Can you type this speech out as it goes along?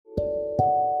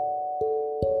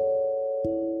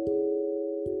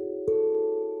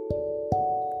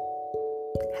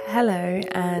Hello,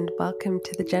 and welcome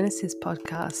to the Genesis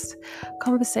podcast.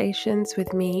 Conversations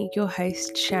with me, your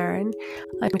host, Sharon.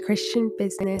 I'm a Christian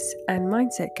business and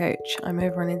mindset coach. I'm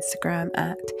over on Instagram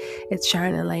at It's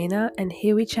Sharon Elena, and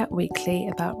here we chat weekly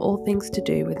about all things to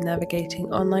do with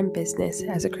navigating online business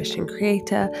as a Christian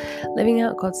creator, living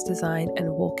out God's design,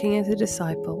 and walking as a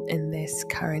disciple in this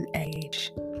current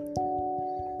age.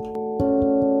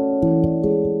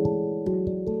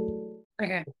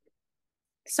 Okay.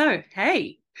 So,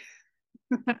 hey.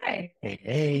 Hi.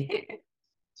 Hey.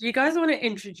 Do you guys want to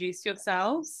introduce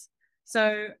yourselves?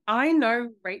 So, I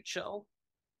know Rachel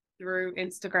through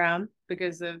Instagram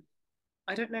because of,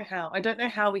 I don't know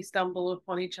how we stumbled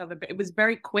upon each other, but it was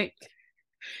very quick.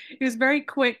 It was very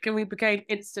quick and we became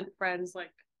instant friends,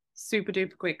 like super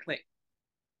duper quickly.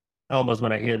 I almost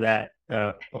want to hear that,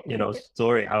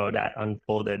 story, how that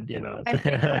unfolded, I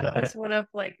think that was one of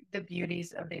the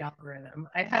beauties of the algorithm.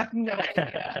 I have no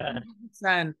idea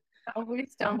Then, how we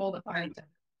stumbled upon it.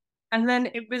 and then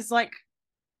it was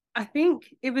I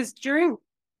think it was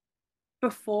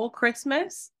before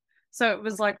Christmas. So it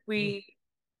was like we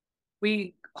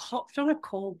hopped on a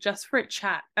call just for a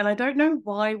chat. And I don't know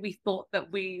why we thought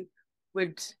that we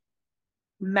would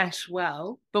mesh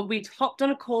well, but we hopped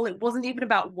on a call. It wasn't even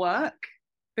about work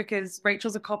because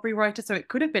Rachel's a copywriter, so it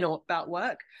could have been all about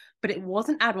work, but it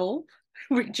wasn't at all.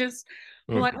 We just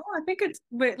were like, oh, I think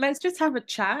let's just have a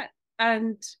chat.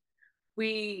 And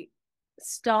we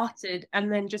started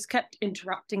and then just kept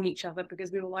interrupting each other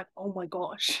because we were like, oh my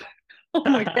gosh. Oh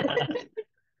my god.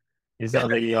 It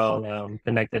sounds like you all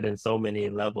connected in so many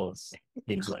levels.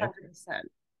 Seems like. 100%.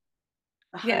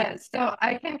 Yeah, so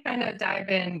I can kind of dive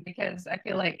in because I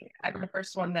feel like I'm the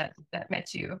first one that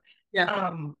met you. Yeah.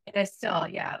 And I still,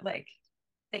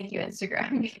 thank you,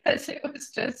 Instagram, because it was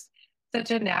just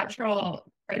such a natural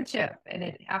friendship and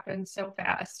it happened so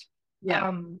fast. Yeah.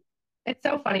 It's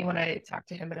so funny when I talk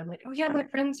to him and I'm like, oh yeah, my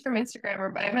friends from Instagram,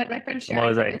 or I met my friend Sharon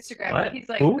always from like, Instagram. what? And he's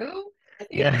like, Who? who?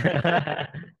 Yeah.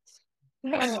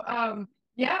 So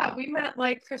yeah, we met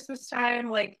like Christmas time,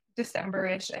 like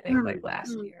December-ish, I think, like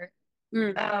last year.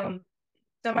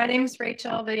 So my name is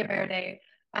Rachel Verde.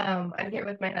 I'm here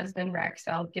with my husband Rex.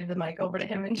 I'll give the mic over to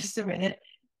him in just a minute.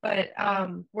 But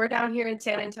we're down here in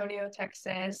San Antonio,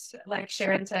 Texas. Like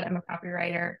Sharon said, I'm a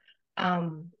copywriter.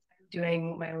 I'm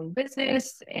doing my own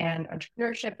business and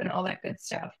entrepreneurship and all that good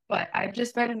stuff. But I've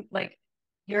just been like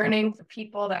yearning for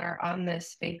people that are on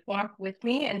this faith walk with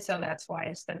me. And so that's why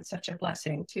it's been such a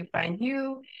blessing to find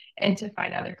you and to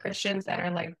find other Christians that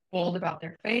are like bold about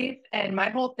their faith. And my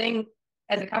whole thing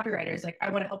as a copywriter is like, I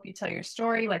want to help you tell your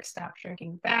story, like stop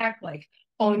shrinking back, like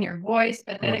own your voice.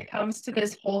 But then it comes to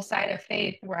this whole side of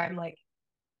faith where I'm like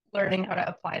learning how to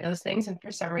apply those things. And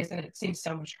for some reason it seems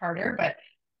so much harder, but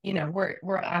you know,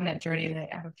 we're on that journey and I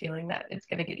have a feeling that it's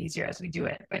going to get easier as we do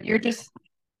it. But you're just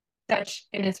such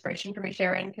an inspiration for me,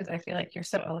 Sharon, because I feel like you're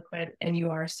so eloquent and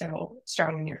you are so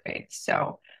strong in your faith.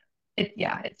 So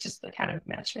it's just the kind of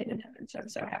match made in heaven. So I'm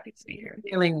so happy to be here.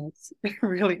 It really is. It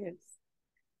really is.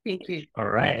 Thank you. All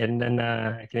right. And then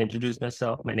I can introduce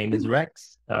myself. My name is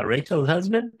Rex, Rachel's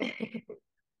husband.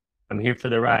 I'm here for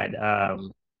the ride.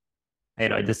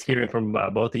 Just hearing from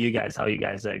both of you guys, how you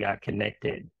guys got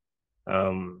connected.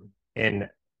 And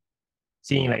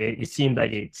seeing like it seemed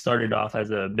like it started off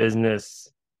as a business.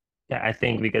 Yeah, I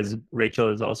think because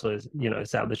Rachel is also,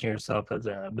 establishing herself as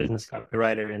a business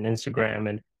copywriter and Instagram,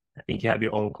 and I think you have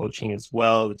your own coaching as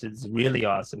well, which is really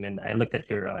awesome. And I looked at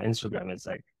your Instagram; it's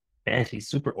like, man, she's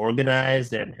super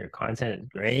organized, and her content is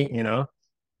great.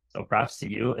 So props to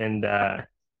you. And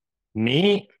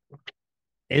me,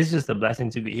 it's just a blessing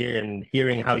to be here and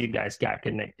hearing how you guys got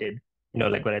connected.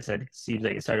 Like what I said, it seems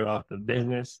like it started off the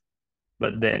business,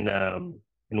 but then, and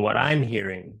what I'm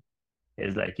hearing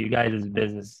is like you guys'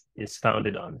 business is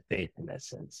founded on faith in that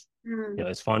sense.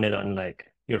 It's founded on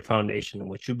like your foundation and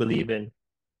what you believe in.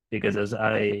 Because as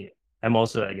I'm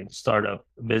also like a startup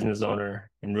business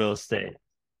owner in real estate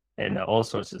and all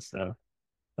sorts of stuff.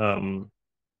 But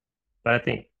I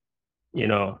think,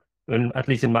 when, at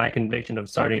least in my conviction of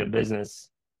starting a business,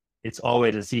 it's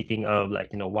always a seeking of like,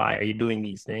 why are you doing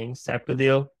these things type of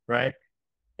deal, right?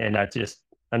 And I'm just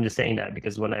saying that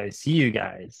because when I see you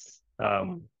guys,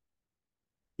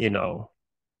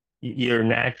 your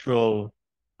natural,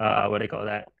 what do you call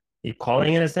that? Your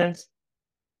calling in a sense,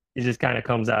 it just kind of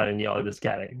comes out and y'all just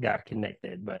got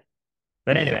connected. But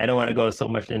anyway, I don't want to go so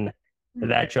much in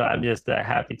that show. I'm just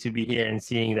happy to be here and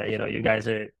seeing that, you guys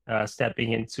are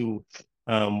stepping into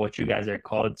what you guys are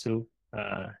called to,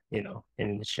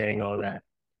 and sharing all that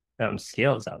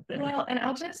skills out there. Well, and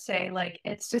I'll just say, like,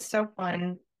 it's just so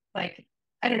fun. Like,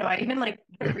 I don't know, I even like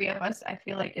the three of us, I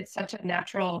feel like it's such a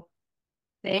natural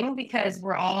thing because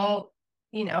we're all,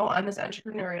 on this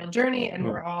entrepreneurial journey, and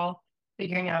we're all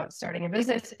figuring out starting a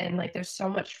business, and like there's so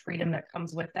much freedom that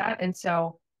comes with that. And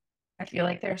so I feel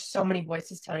like there's so many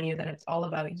voices telling you that it's all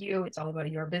about you, it's all about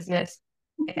your business.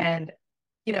 And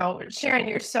Sharon,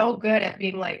 you're so good at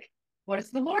being like, what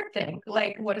does the Lord think?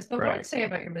 Like, what does the Lord say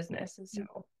about your business? And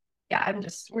so yeah,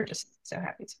 we're just so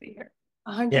happy to be here.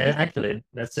 100%. Yeah, actually,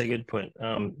 that's a good point.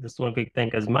 Just one quick thing,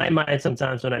 because my mind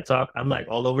sometimes when I talk, I'm like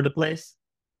all over the place.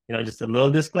 Just a little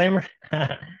disclaimer.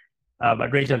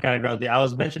 But Rachel kind of grounded. I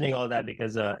was mentioning all that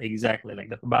because exactly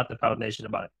like about the foundation,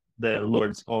 about the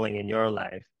Lord's calling in your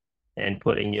life and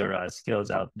putting your skills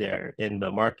out there in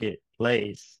the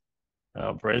marketplace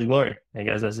for His glory. I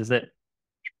guess that's just it.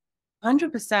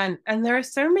 100%. And there are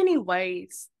so many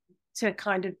ways to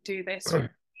kind of do this.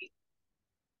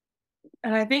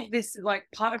 And I think this is like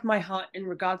part of my heart in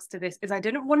regards to this is I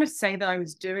didn't want to say that I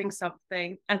was doing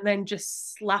something and then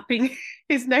just slapping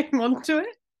his name onto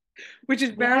it, which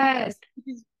is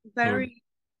very,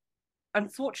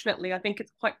 unfortunately, I think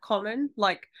it's quite common,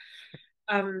 like,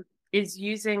 is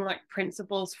using like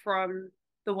principles from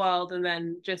the world and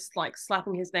then just like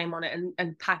slapping his name on it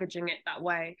and packaging it that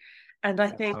way. And I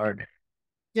think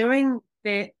doing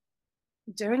it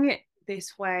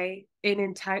this way in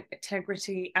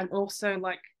integrity and also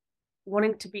like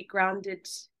wanting to be grounded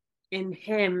in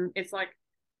Him, it's like,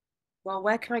 well,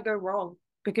 where can I go wrong?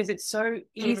 Because it's so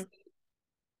easy.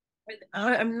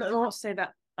 I'm not saying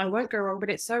that I won't go wrong,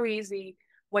 but it's so easy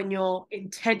when you're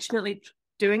intentionally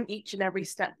doing each and every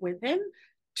step with Him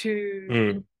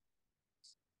to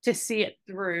see it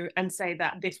through and say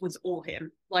that this was all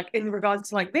Him. Like in regards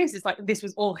to like this, it's like this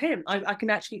was all Him. I can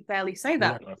actually fairly say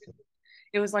that.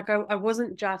 It was like I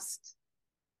wasn't just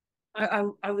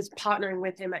I was partnering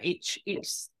with Him at each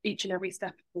and every step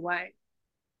of the way.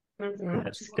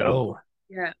 Let's go.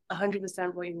 Yeah,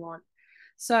 100% what you want.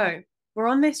 So we're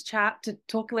on this chat to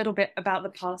talk a little bit about the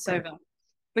Passover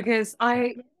because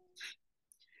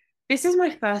this is my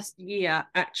first year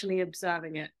actually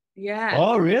observing it. Yeah.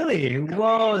 Oh, really?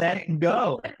 Whoa, let's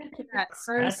go. Yeah, that's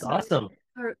awesome.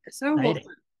 So awesome.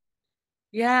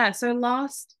 Yeah, so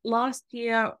last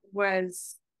year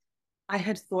was, I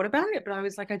had thought about it, but I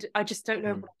was like, I just don't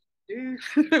know what to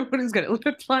do, what it's going to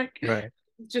look like. Right.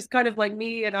 Just kind of like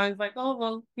me, and I was like, oh,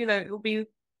 well, it'll be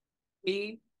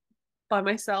me by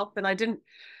myself. And I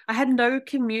had no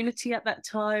community at that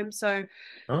time, so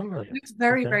it's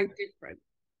very, very different.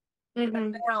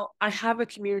 And now I have a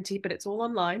community, but it's all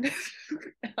online.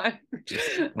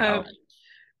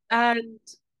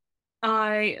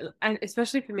 And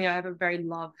especially for me, I have a very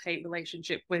love-hate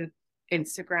relationship with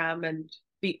Instagram and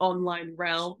the online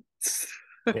realm.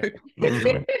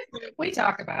 We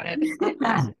talk about it.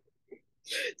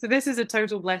 So this is a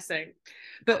total blessing.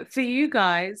 But for you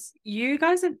guys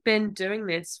have been doing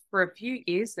this for a few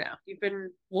years now. You've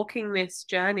been walking this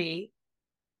journey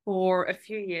for a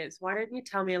few years. Why don't you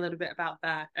tell me a little bit about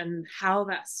that and how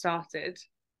that started?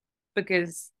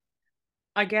 Because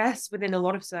I guess within a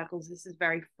lot of circles, this is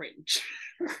very fringe.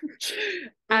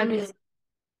 And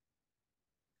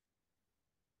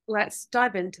let's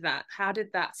dive into that. How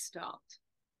did that start?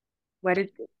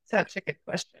 Such a good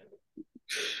question.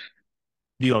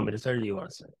 Do you want me to start or do you want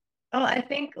to start? Oh, I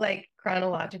think like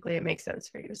chronologically, it makes sense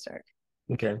for you to start.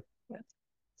 Okay. Yeah.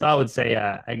 So I would say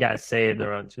I got saved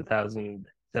around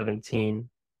 2017.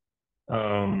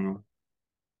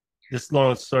 Just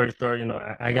long story short,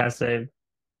 I got saved.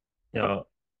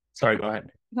 Sorry, go ahead.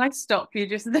 Can I stop you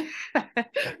just there?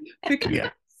 Yeah.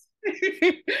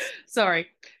 Sorry.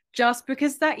 Just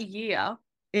because that year,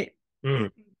 the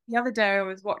other day I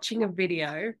was watching a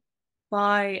video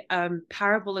by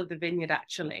Parable of the Vineyard,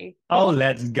 actually. Oh,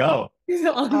 let's go. He's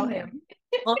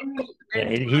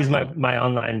my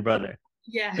online brother.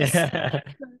 Yes.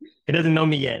 He doesn't know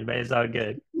me yet, but it's all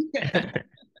good.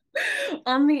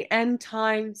 On the end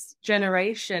times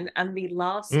generation and the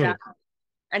last hour.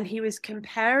 And he was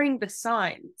comparing the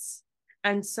signs.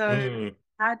 And so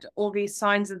had all these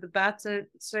signs of the birth.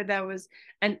 So there was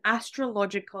an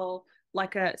astrological,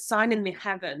 like a sign in the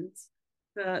heavens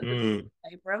for the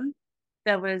Abram.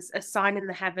 There was a sign in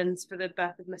the heavens for the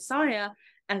birth of Messiah.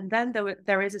 And then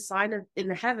there is a sign in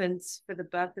the heavens for the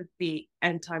birth of the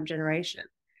end time generation.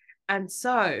 And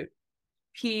so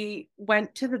he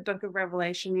went to the book of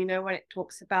Revelation, when it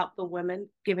talks about the women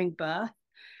giving birth.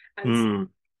 And so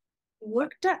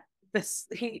looked at this,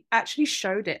 he actually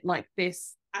showed it like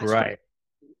this, right?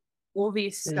 All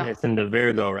these stuff. It's in the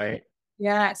Virgo, right?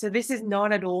 Yeah, so this is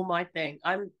not at all my thing.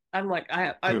 I'm like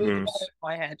I moved it in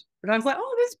my head, but I was like,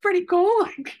 oh, this is pretty cool.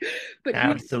 But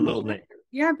absolutely,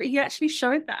 but he actually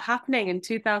showed that happening in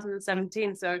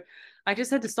 2017. So I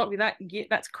just had to stop you.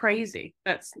 That's crazy.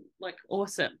 That's like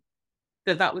awesome.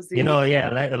 That was the Yeah,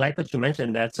 like what you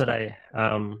mentioned. That's what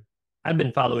I've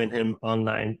been following him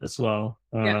online as well.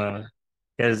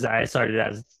 Because I started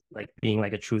as like being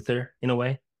like a truther in a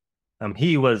way.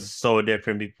 He was so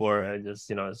different before. I just,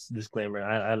 as a disclaimer,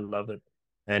 I love it.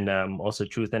 And also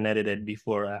Truth Unedited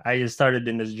before. I just started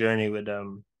in this journey with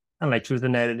I like Truth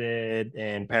Unedited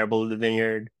and Parable of the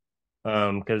Vineyard.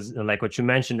 Because like what you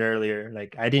mentioned earlier,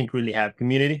 like I didn't really have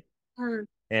community.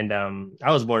 And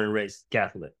I was born and raised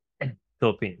Catholic,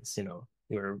 Philippines,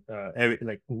 we were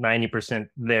like 90%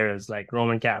 there is like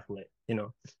Roman Catholic,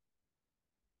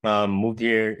 moved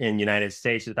here in United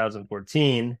States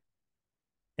 2014,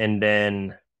 and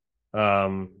then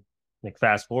like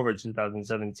fast forward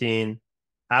 2017,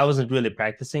 I wasn't really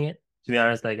practicing it, to be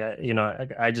honest. Like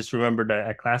I just remembered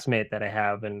a classmate that I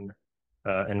have in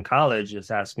college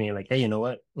just asked me like, hey, you know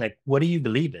what, like, what do you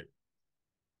believe in?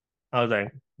 I was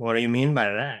like, what do you mean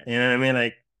by that? You know what I mean?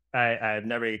 Like I've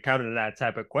never encountered that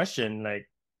type of question, like,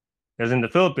 because in the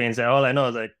Philippines, all I know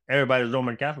is like everybody's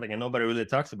Roman Catholic and nobody really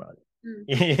talks about it.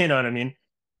 You know what I mean?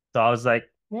 So I was like,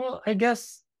 well, I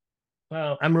guess,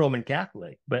 well, I'm Roman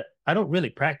Catholic, but I don't really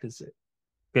practice it.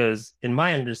 Because in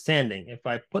my understanding, if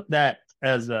I put that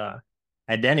as a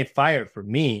identifier for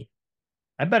me,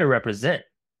 I better represent,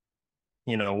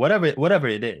 whatever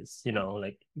it is,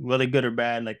 like really good or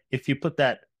bad. Like if you put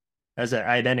that as an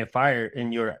identifier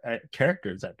in your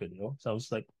characters, that could, So I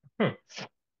was like, I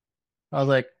was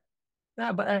like,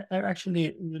 nah, but I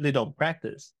actually really don't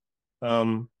practice.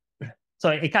 So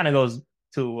it kind of goes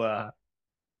to I'll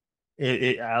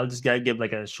just gotta give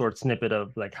like a short snippet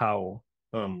of like how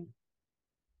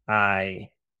I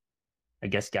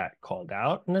guess got called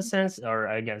out in a sense, or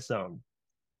I guess how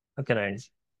can I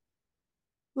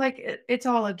Like it's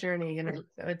all a journey, So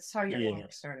it's how you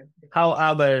get started. How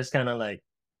Abba is kind of like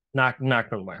knocked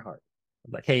on my heart,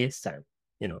 like, hey, it's time,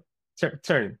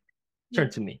 turn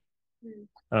to me.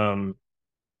 So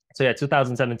yeah,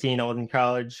 2017, I was in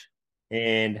college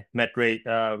and met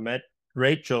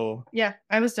Rachel. Yeah,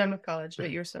 I was done with college, but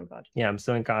you were still in college. Yeah, I'm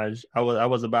still in college. I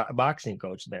was a boxing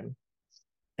coach then,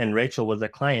 and Rachel was a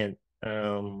client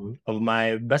of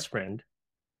my best friend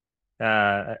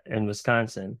in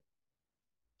Wisconsin.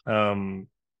 And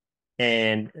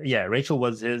yeah, Rachel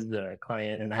was his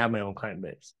client, and I have my own client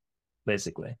base,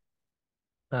 basically.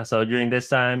 So during this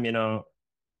time,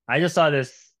 I just saw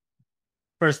this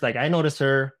first. Like I noticed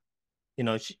her.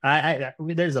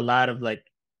 There's a lot of like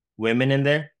women in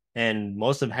there, and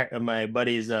most of my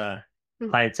buddies'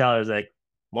 clientele is like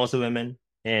mostly women,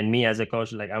 and me as a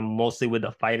coach, like I'm mostly with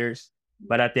the fighters.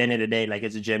 But at the end of the day, like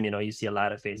it's a gym, you see a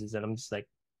lot of faces, and I'm just like,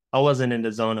 I wasn't in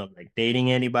the zone of like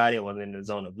dating anybody. I wasn't in the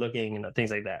zone of looking,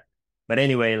 things like that. But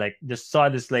anyway, like just saw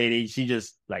this lady. She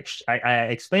just like I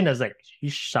explained as like she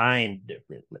shined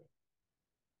differently,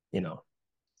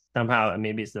 somehow.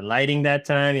 Maybe it's the lighting that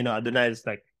time, I don't know. It's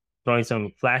like throwing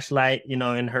some flashlight,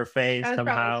 in her face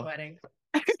somehow.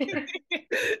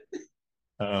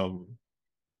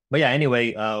 But yeah,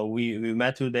 anyway, we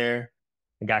met through there.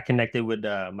 I got connected with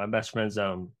my best friend's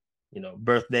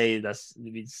birthday.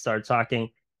 We started talking,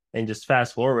 and just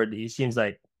fast forward, it seems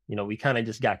like we kind of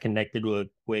just got connected real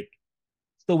quick.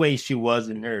 It's the way she was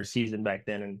in her season back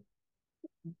then, and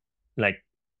like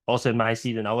also in my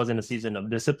season, I was in a season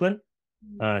of discipline.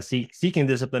 Seeking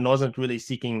discipline, wasn't really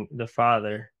seeking the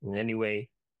Father in any way.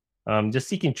 Just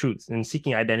seeking truth and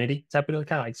seeking identity, type of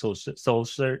kind of like soul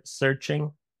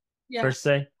searching, per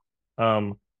se.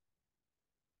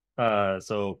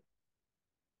 So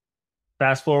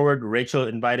fast forward, Rachel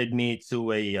invited me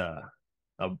to a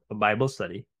Bible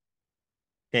study,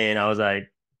 and I was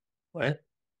like, what?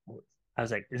 I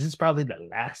was like, this is probably the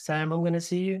last time I'm gonna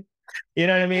see you. You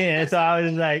know what I mean? And so I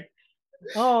was like,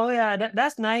 oh yeah,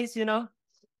 that's nice,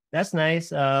 That's nice.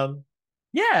 Yeah,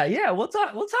 we'll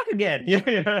talk again.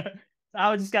 I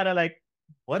was just kind of like,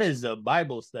 what is a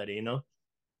Bible study,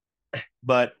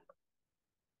 But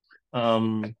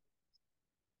so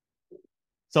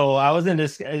I was in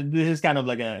this is kind of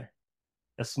like a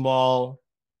small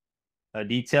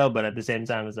detail, but at the same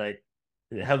time, it's like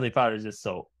the Heavenly Father is just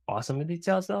so awesome in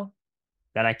details though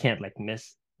that I can't like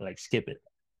skip it,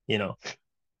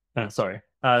 sorry.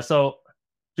 So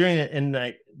during in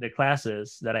like the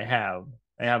classes that I have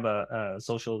a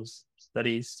social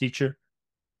studies teacher.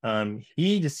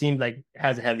 He just seemed like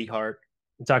has a heavy heart.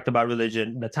 We talked about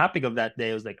religion. The topic of that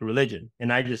day was like religion,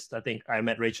 and I think I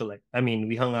met Rachel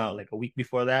we hung out like a week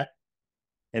before that,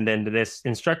 and then this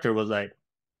instructor was like,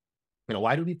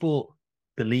 why do people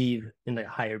believe in a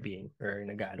higher being or in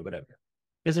a God or whatever?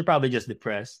 Because they're probably just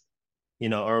depressed,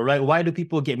 or like, why do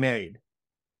people get married?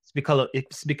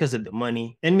 it's because of the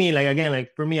money. And me, like, again,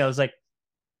 like for me, I was like,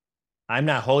 I'm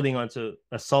not holding on to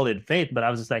a solid faith, but I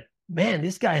was just like, man,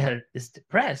 this guy is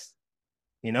depressed.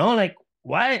 Like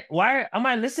why am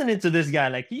I listening to this guy?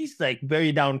 Like he's like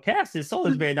very downcast. His soul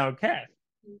is very downcast.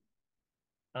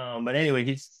 But anyway,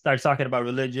 he starts talking about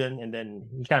religion, and then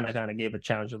he kind of gave a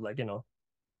challenge of like,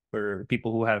 for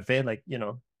people who have faith, like,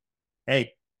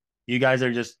 hey, you guys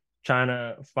are just trying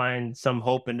to find some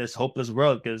hope in this hopeless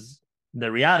world, because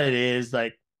the reality is,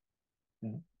 like,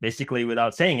 basically,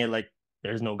 without saying it, like,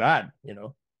 there's no God.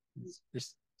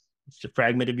 It's a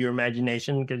fragment of your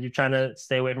imagination because you're trying to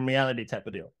stay away from reality, type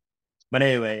of deal. But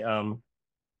anyway, I don't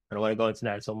want to go into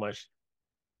that so much.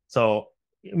 So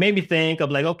it made me think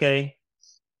of like, okay,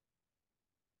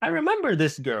 I remember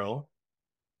this girl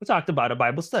who talked about a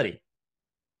Bible study.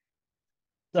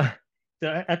 So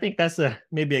I think that's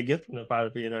maybe a gift from the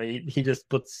Father. He just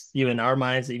puts you in our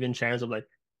minds, even shares of like,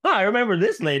 oh, I remember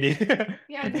this lady.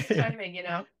 Yeah, this timing,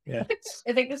 Yeah.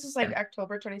 I think this is like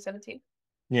October 2017.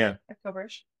 Yeah.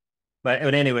 October-ish.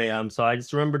 But anyway, so I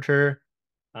just remembered her.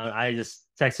 I just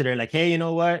texted her like, hey, you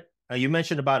know what? You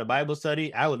mentioned about a Bible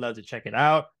study. I would love to check it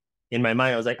out. In my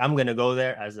mind, I was like, I'm going to go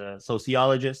there as a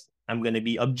sociologist. I'm going to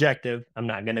be objective. I'm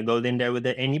not going to go in there with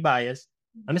any bias.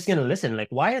 I'm just going to listen. Like,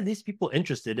 why are these people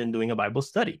interested in doing a Bible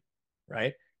study?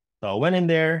 Right. So I went in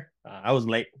there. I was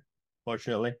late,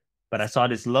 fortunately, but I saw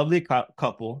this lovely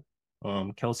couple,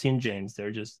 Kelsey and James.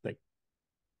 They're just like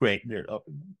great. They're a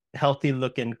healthy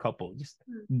looking couple, just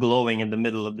glowing in the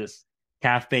middle of this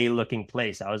cafe looking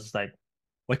place. I was just like,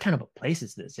 what kind of a place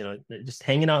is this? They're just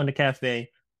hanging out in the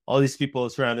cafe. All these people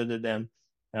surrounded them.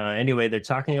 Anyway, they're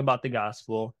talking about the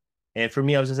gospel. And for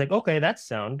me, I was just like, okay, that's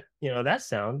sound. That's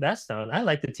sound. I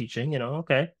like the teaching,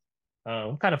 okay.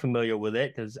 I'm kind of familiar with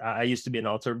it because I used to be an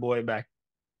altar boy back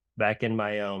in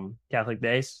my Catholic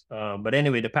days. But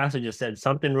anyway, the pastor just said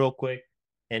something real quick,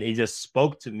 and he just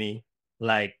spoke to me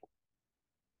like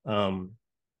it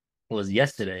was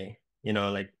yesterday.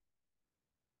 Like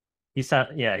he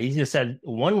just said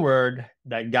one word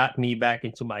that got me back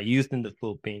into my youth in the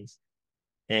Philippines,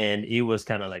 and it was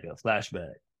kind of like a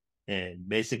flashback. And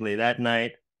basically that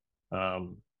night,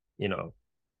 you know,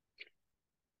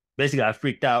 basically I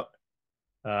freaked out.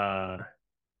 I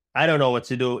don't know what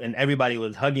to do, and everybody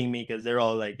was hugging me because they're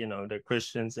all like, they're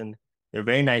Christians and they're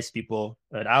very nice people.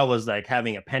 But I was like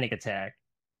having a panic attack,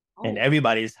 and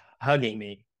everybody's hugging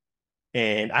me,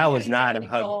 and I was not a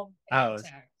hug.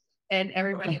 And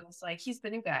everybody was like, he's the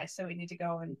new guy, so we need to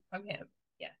go and hug him.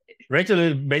 Yeah.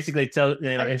 Rachel basically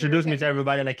introduced me to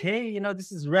everybody, like, hey,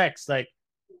 this is Rex, like,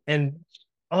 and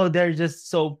they're just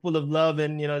so full of love,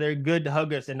 and they're good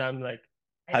huggers, and I'm like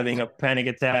having a panic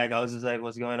attack. I was just like,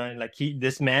 what's going on? Like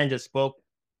this man just spoke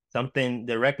something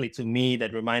directly to me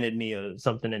that reminded me of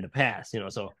something in the past,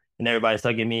 so, and everybody's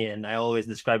hugging me, and I always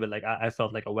describe it like I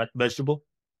felt like a wet vegetable.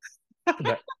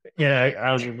 But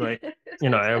I was just like,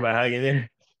 everybody hugging me.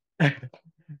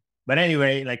 But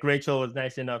anyway, like Rachel was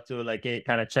nice enough to like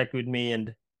kind of check with me,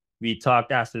 and we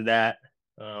talked after that.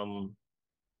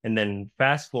 And then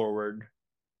fast forward,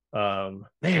 man,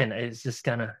 it's just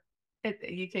kind of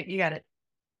you got it.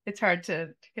 It's hard to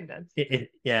condense.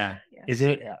 Yeah. Is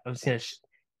it? I was gonna.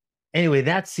 Anyway,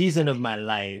 that season of my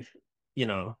life,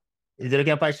 is it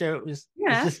okay if I share? It's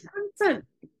just...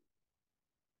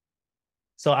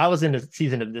 So I was in a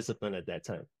season of discipline at that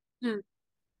time.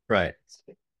 Right.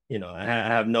 I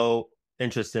have no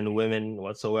interest in women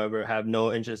whatsoever. Have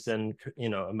no interest in,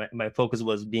 my focus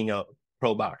was being a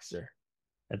pro boxer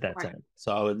at that time.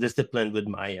 So I was disciplined with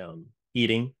my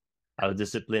eating. I was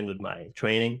disciplined with my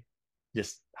training,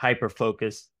 just hyper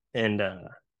focused. And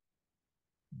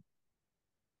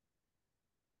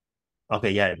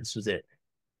okay, yeah, this was it.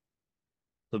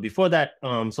 So before that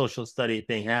social study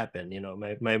thing happened,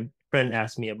 my friend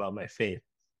asked me about my faith.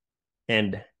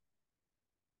 And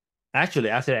actually,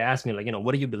 after they asked me, like,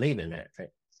 what do you believe in? Right?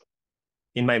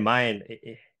 In my mind,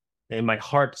 and my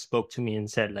heart spoke to me and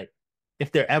said, like,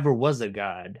 if there ever was a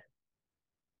God,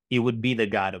 it would be the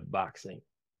God of boxing.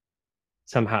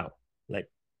 Somehow, like,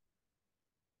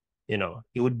 it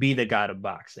would be the God of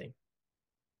boxing.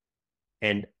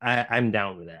 And I'm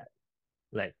down with that.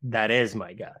 Like, that is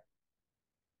my God.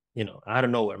 I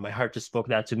don't know where my heart just spoke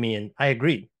that to me, and I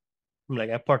agreed. I'm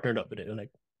like, I partnered up with it. I'm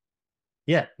like,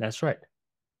 yeah, that's right.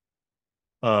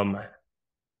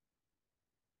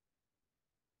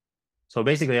 So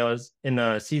basically, I was in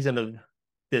a season of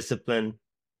discipline,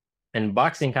 and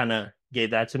boxing kind of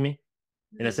gave that to me,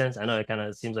 in a sense. I know it kind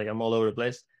of seems like I'm all over the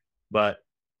place, but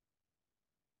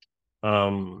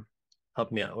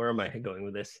help me out. Where am I going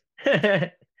with this?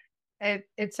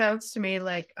 It sounds to me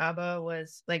like Abba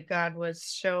was like God was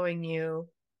showing you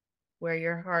where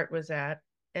your heart was at.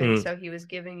 And so he was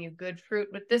giving you good fruit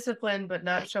with discipline, but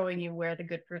not showing you where the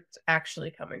good fruit's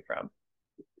actually coming from.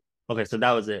 Okay, so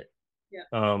that was it. Yeah.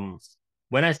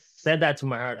 When I said that to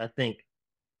my heart, I think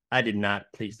I did not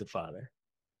please the Father.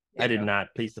 I did not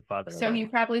please the Father. So you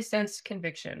probably sensed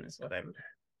conviction is what I'm.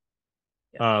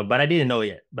 But I didn't know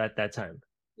yet at that time.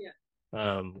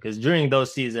 Yeah. Because during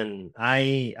those seasons,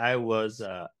 I was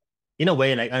in a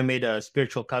way, like I made a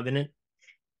spiritual covenant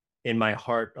in my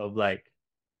heart of like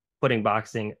putting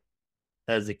boxing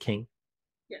as the king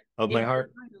of my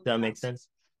heart. Does that make sense?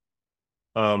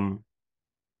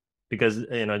 Because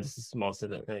this is most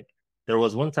of it. Like, there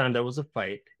was one time there was a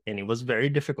fight, and it was a very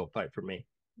difficult fight for me.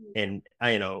 And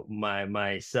I, my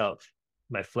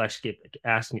flesh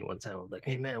asked me one time, I was like,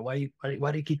 "Hey man, why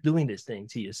do you keep doing this thing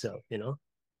to yourself?"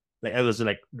 Like it was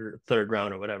like the third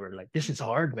round or whatever. Like, this is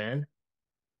hard, man.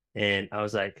 And I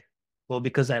was like, well,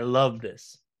 because I love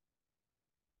this.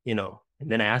 And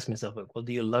then I asked myself, like, well,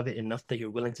 do you love it enough that you're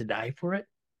willing to die for it?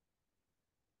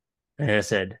 And I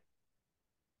said,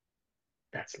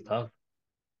 that's love.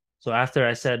 So after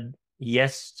I said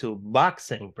yes to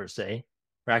boxing per se,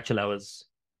 or actually I was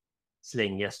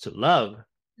saying yes to love,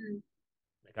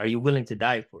 like, are you willing to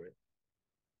die for it?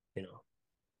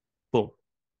 Boom.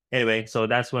 Anyway, so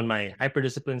that's when my hyper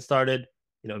discipline started,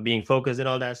 being focused and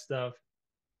all that stuff.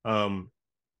 And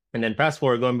then fast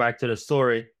forward, going back to the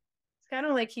story. It's kind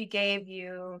of like he gave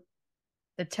you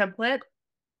the template,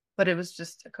 but it was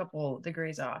just a couple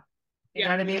degrees off. You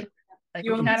know what I mean? Like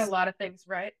you had a lot of things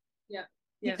right. Yeah.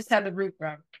 You just had the root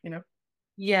wrong,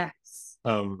 Yes.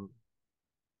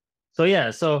 So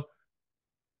yeah, so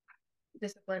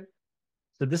discipline.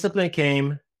 So discipline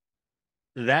came.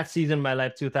 That season of my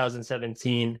life,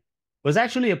 2017, was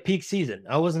actually a peak season.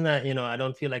 I wasn't that, I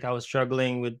don't feel like I was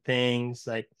struggling with things.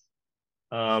 Like,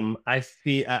 I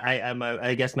feel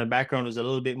I guess my background was a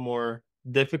little bit more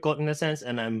difficult in a sense,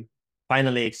 and I'm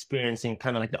finally experiencing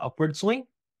kind of like the upward swing.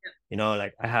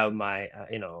 Like I have my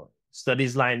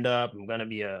studies lined up.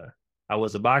 I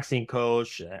was a boxing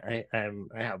coach. I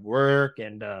have work,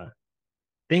 and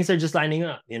things are just lining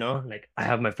up. Like I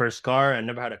have my first car. I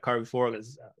never had a car before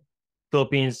because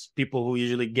Philippines, people who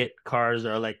usually get cars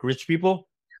are like rich people.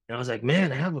 And I was like,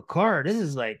 man, I have a car. This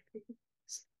is like,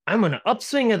 I'm on an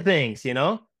upswing of things,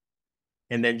 And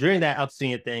then during that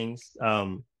upswing of things,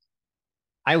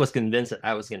 I was convinced that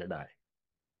I was going to die.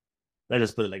 Let's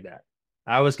just put it like that.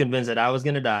 I was convinced that I was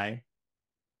going to die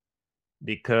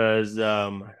because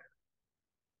I'm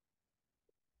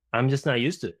just not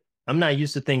used to it. I'm not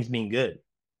used to things being good.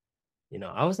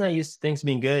 I was not used to things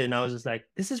being good. And I was just like,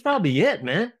 this is probably it,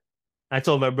 man. I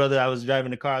told my brother I was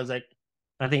driving the car. I was like,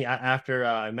 I think after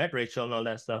I met Rachel and all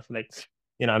that stuff, like,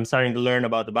 I'm starting to learn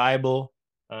about the Bible.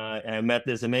 And I met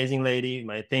this amazing lady.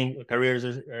 My careers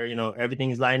are,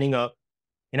 everything's lining up.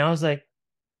 And I was like,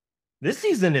 this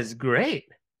season is great.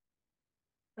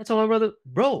 I told my brother,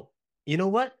 bro, you know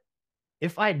what?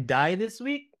 If I die this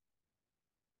week,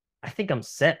 I think I'm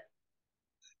set.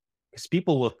 Because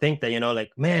people will think that,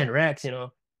 like, man, Rex,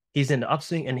 he's in the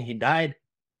upswing and he died.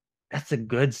 That's a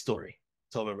good story.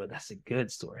 I told my brother, that's a good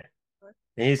story.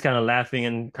 And he's kind of laughing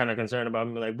and kind of concerned about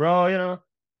me, like, bro,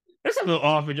 there's something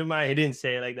off with your mind. He didn't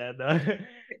say it like that, though.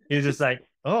 He's just like,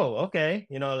 oh, okay.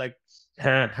 Like,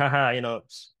 haha,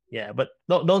 yeah, but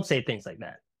don't say things like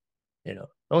that.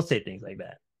 Don't say things like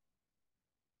that.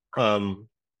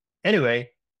 Anyway,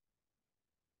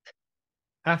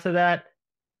 after that,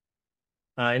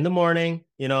 in the morning,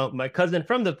 my cousin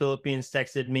from the Philippines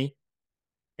texted me,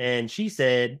 and she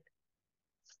said,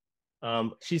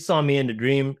 she saw me in the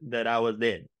dream that I was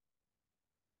dead.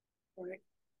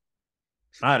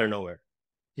 I don't know where.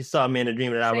 She saw me in a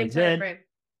dream that I was dead. Frame.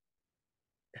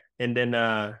 And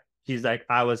then she's like,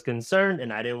 I was concerned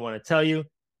and I didn't want to tell you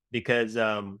because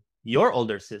your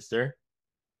older sister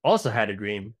also had a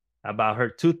dream about her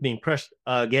tooth being crushed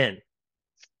again.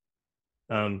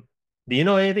 Do you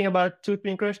know anything about tooth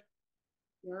being crushed?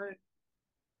 No.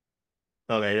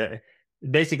 Okay.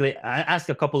 Basically, I asked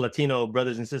a couple Latino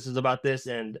brothers and sisters about this,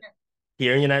 and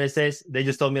here in the United States, they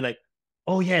just told me like,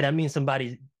 oh yeah, that means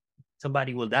somebody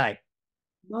will die.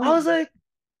 No. I was like,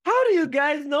 how do you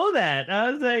guys know that? I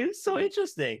was like, it's so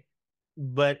interesting.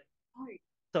 But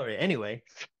sorry, anyway.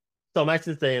 So my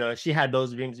sister, she had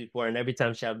those dreams before, and every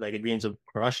time she had like dreams of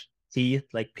crushed teeth,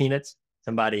 like peanuts,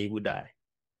 somebody would die.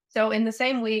 So in the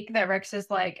same week that Rex is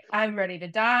like, I'm ready to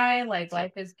die, like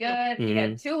life is good. He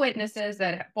had two witnesses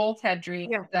that both had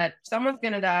dreams that someone's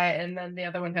gonna die, and then the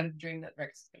other one had a dream that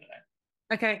Rex is gonna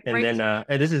die. Okay. And Rachel, then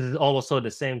and this is also the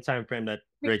same time frame that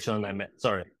Rachel and I met.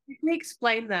 Sorry. Let me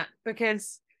explain that,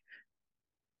 because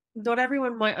not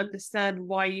everyone might understand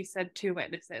why you said 2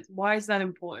 witnesses. Why is that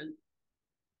important?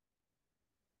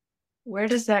 Where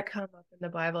does that come up in the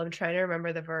Bible? I'm trying to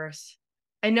remember the verse.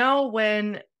 I know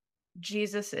when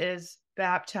Jesus is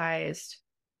baptized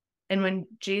and when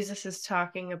Jesus is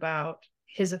talking about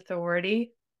his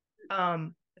authority,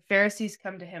 the Pharisees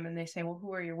come to him and they say, well,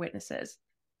 who are your witnesses?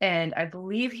 And I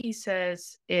believe he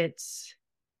says it's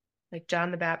like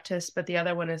John the Baptist, but the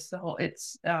other one is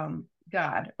it's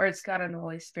God, or it's God and the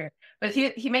Holy Spirit. But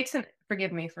he makes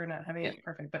forgive me for not having it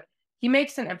perfect, but he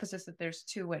makes an emphasis that there's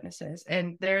 2 witnesses,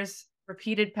 and there's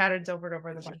repeated patterns over and over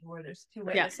in the Bible where there's 2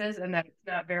 witnesses, and that it's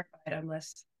not verified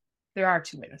unless there are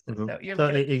 2 witnesses. So you're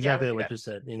exactly what you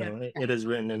said. It is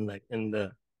written in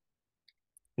the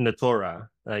Torah,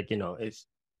 like, if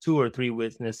 2 or 3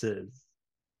 witnesses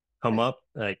come up,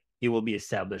 like, it will be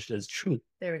established as truth.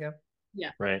 There we go.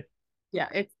 Yeah. Right. Yeah,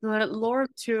 it's the law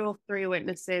of 2 or 3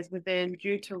 witnesses within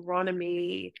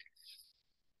Deuteronomy.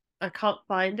 I can't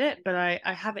find it, but I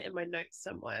have it in my notes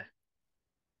somewhere.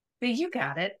 But you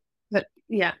got it. But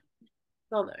yeah,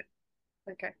 oh no.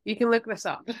 Okay, you can look this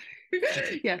up.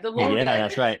 Yeah, the law. Yeah,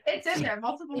 that's right. It's in there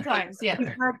multiple times. Yeah.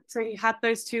 So he had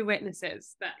those 2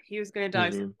 witnesses that he was going to die.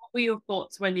 So what were your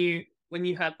thoughts when you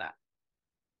heard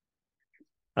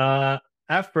that?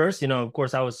 At first, of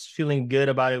course, I was feeling good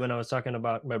about it when I was talking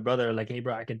about my brother, like, hey,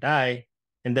 bro, I could die.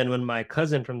 And then when my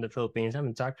cousin from the Philippines, I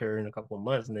haven't talked to her in a couple of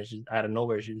months, and then she, out of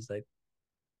nowhere, she just like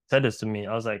said this to me.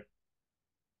 I was like,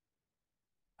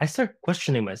 I start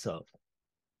questioning myself.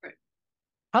 Right.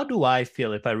 How do I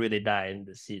feel if I really die in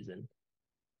this season?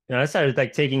 I started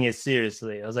like taking it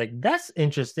seriously. I was like, that's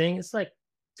interesting. It's like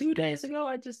 2 days ago,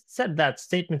 I just said that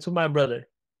statement to my brother,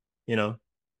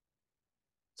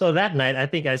 So that night, I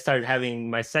think I started having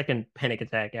my second panic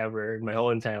attack ever in my whole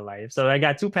entire life. So I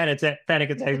got 2 panic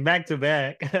attacks back to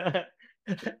back.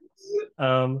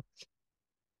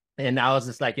 And I was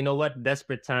just like, you know what?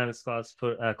 Desperate times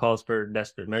calls for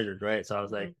desperate measures, right? So I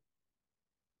was like,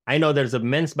 I know there's a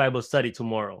men's Bible study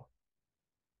tomorrow,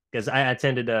 because I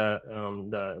attended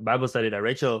the Bible study that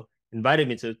Rachel invited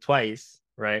me to twice,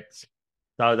 right?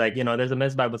 So I was like, there's a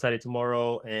men's Bible study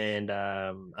tomorrow, and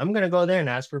I'm gonna go there and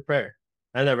ask for prayer.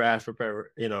 I never asked for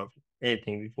prayer,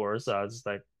 anything before. So I was just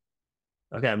like,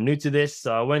 okay, I'm new to this.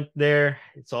 So I went there.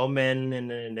 It's all men,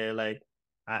 and they're like,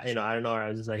 I don't know. I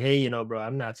was just like, hey, bro,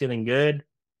 I'm not feeling good.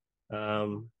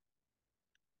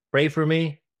 Pray for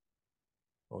me.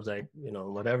 I was like,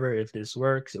 whatever. If this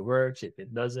works, it works. If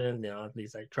it doesn't, at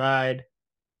least I tried.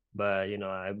 But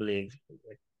I believe,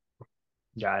 like,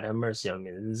 God have mercy on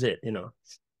me. This is it,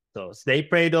 So they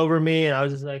prayed over me, and I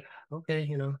was just like,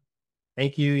 okay,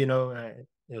 thank you. It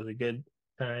was a good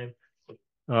time.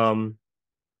 And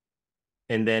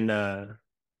then I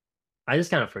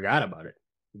just kind of forgot about it,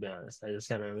 to be honest. I just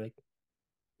kind of like,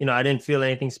 I didn't feel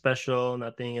anything special,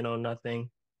 nothing, nothing.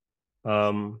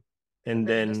 And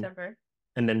then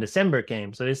December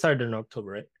came. So they started in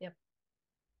October, right? Yep.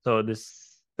 So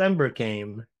December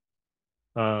came.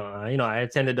 I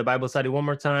attended the Bible study one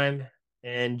more time.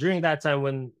 And during that time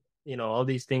when, all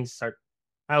these things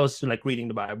I was like reading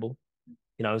the Bible.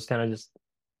 I was kind of just.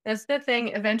 That's the thing.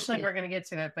 Eventually we're going to get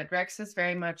to it, but Rex is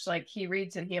very much like he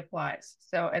reads and he applies.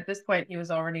 So at this point he was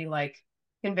already like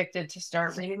convicted to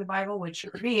start reading the Bible, which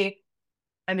for me,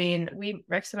 I mean,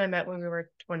 Rex and I met when we were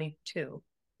 22.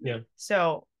 Yeah.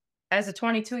 So as a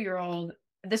 22-year-old,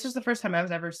 this was the first time I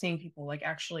was ever seeing people like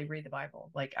actually read the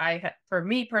Bible. Like for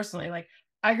me personally, like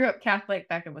I grew up Catholic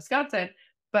back in Wisconsin,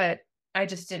 but I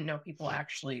just didn't know people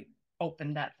actually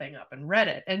opened that thing up and read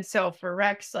it. And so for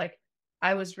Rex, like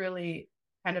I was really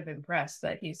kind of impressed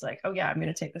that he's like, oh yeah, I'm going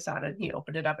to take this on. And he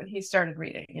opened it up and he started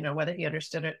reading, whether he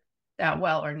understood it that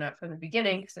well or not from the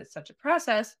beginning, because it's such a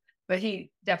process, but he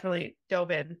definitely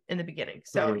dove in the beginning.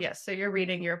 So yes, so you're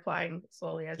reading, you're applying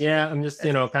slowly. I'm just,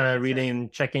 kind of reading,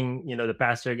 checking, the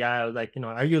pastor guy. I was like,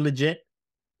 are you legit?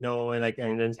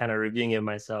 And then kind of reviewing it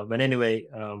myself. But anyway,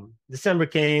 December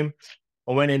came.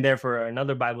 I went in there for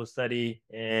another Bible study,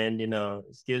 and,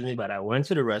 excuse me, but I went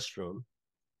to the restroom.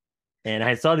 And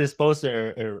I saw this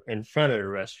poster in front of the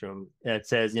restroom that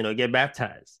says, get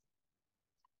baptized.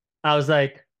 I was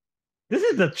like, this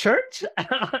is the church?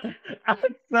 I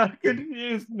was so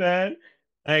confused, man.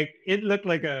 Like, it looked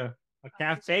like a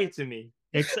cafe to me.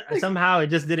 Somehow it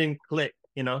just didn't click,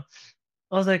 I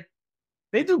was like,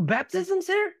 they do baptisms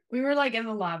here? We were like in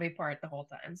the lobby part the whole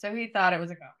time. So he thought it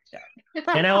was a coffee shop.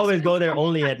 And I always go there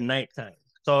only at nighttime.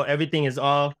 So everything is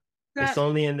off. It's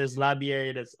only in this lobby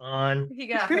area that's on. He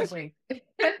got hungry.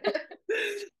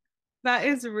 That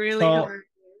is really hilarious.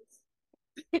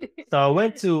 So I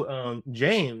went to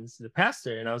James, the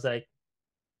pastor, and I was like,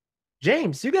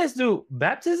 James, you guys do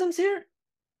baptisms here?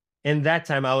 in that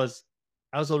time I was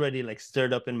already like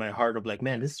stirred up in my heart of like,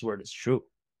 man, this word is true,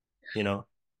 you know.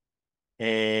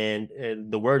 And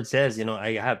the word says, you know,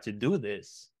 I have to do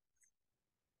this,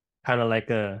 kind of like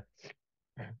a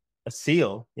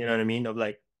seal, you know what I mean, of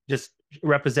like just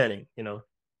representing, you know,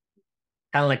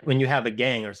 kind of like when you have a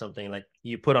gang or something, like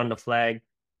you put on the flag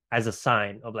as a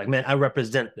sign of like, man, I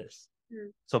represent this.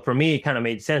 So for me, it kind of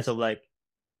made sense of like,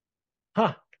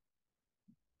 huh,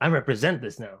 I represent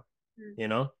this now, you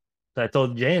know. So I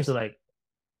told James, like,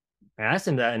 I asked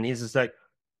him that, and he's just like,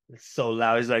 it's so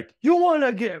loud. He's like, "You want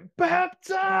to get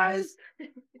baptized?"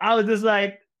 I was just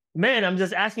like, "Man, I'm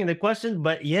just asking the question,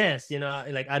 but yes, you know,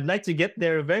 like I'd like to get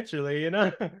there eventually, you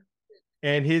know."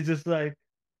 And he's just like,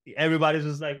 everybody's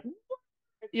just like,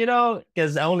 you know,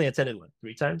 because I only attended what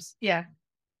 3 times. Yeah.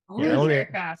 Oh, Yeah, only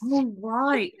fast. oh,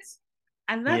 right.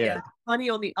 And that's Yeah. funny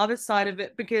on the other side of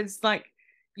it, because like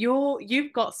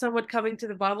you've got someone coming to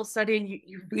the Bible study and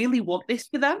you really want this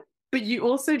for them, but you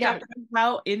also Yeah. don't know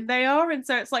how in they are. And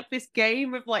so it's like this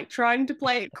game of like trying to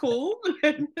play it cool.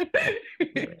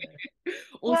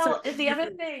 Also, Well, the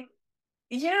other thing,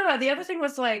 the other thing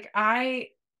was like,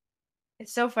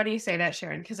 it's so funny you say that,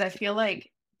 Sharon, because I feel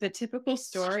like the typical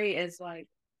story is like,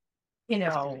 you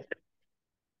know,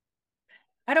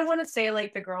 I don't want to say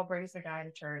like the girl brings the guy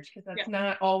to church, because that's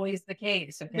not always the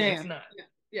case. Okay, it's not.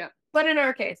 Yeah. But in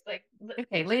our case, like,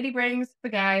 okay, lady brings the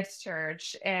guy to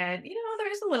church, and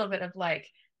there's a little bit of like,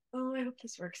 oh, I hope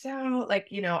this works out. Like,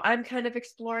 I'm kind of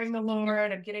exploring the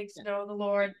Lord. I'm getting to know the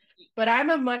Lord, but I'm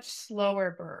a much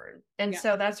slower bird, and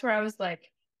so that's where I was like,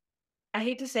 I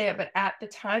hate to say it, but at the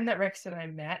time that Rex and I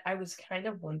met, I was kind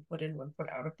of 1 foot in, 1 foot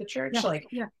out of the church. I'm like,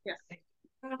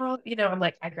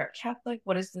 I grew up Catholic.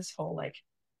 What is this whole like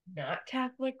not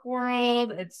Catholic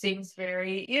world? It seems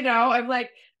very, I'm like,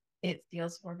 it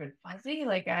feels warm and fuzzy.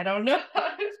 Like, I don't know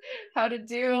how to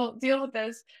deal with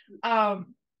this. Not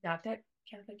that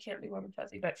Catholic can't be warm and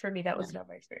fuzzy, but for me, that was not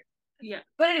my experience. Yeah.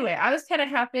 But anyway, I was kind of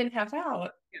half in, half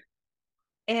out. Yeah.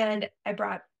 And I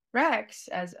brought Rex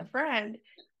as a friend,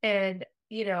 and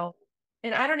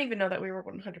and I don't even know that we were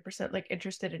 100% like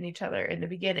interested in each other in the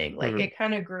beginning. Like, it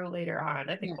kind of grew later on.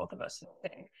 I think both of us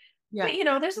think. Yeah.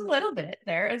 But there's a little bit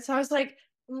there, and so I was like,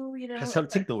 oh,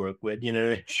 something to work with, him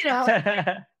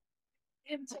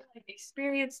to like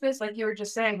experience this, like you were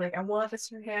just saying, like I want this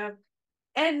for him.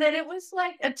 And then it was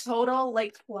like a total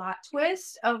like plot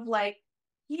twist of like,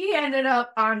 he ended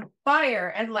up on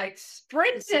fire and like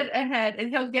sprinted ahead, and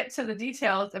he'll get to the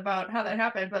details about how that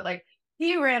happened, but like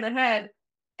he ran ahead,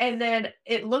 and then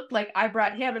it looked like I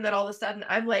brought him, and then all of a sudden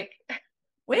I'm like,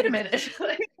 wait a minute.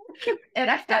 And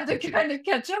I had to kind of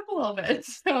catch up a little bit.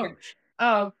 So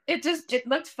it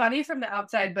looked funny from the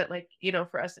outside, but like,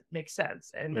 for us it makes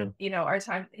sense. And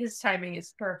his timing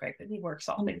is perfect, and he works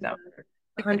all things out.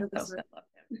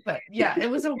 But yeah, it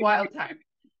was a wild time.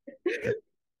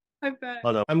 I bet.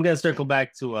 Hold on. I'm gonna circle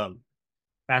back to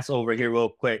Passover here real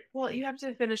quick. Well, you have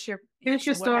to finish your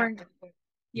story.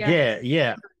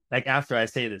 Yeah. Like after I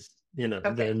say this,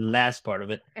 the last part of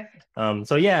it.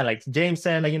 So yeah, like James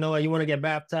said, like, you know what, you want to get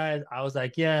baptized? I was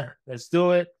like, yeah, let's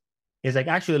do it. He's like,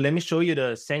 actually, let me show you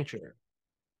the sanctuary.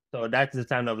 So that's the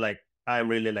time of like, I'm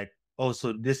really like, oh,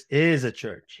 so this is a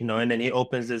church, and then he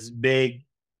opens this big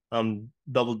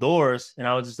double doors, and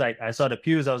I was just like, I saw the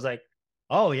pews, I was like,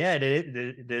 oh yeah,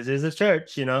 this is a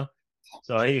church,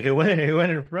 So he went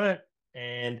in front,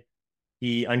 and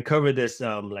he uncovered this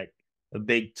like a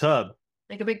big tub,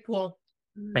 like a big pool.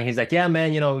 And he's like, yeah,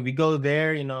 man, we go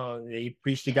there, they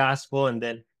preach the gospel, and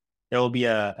then there will be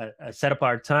a set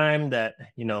apart time that,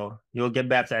 you'll get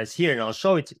baptized here, and I'll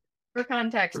show it to you. For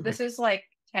context, this is like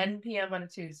 10 p.m. on a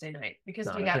Tuesday night, because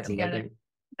we got together. 11.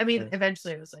 I mean,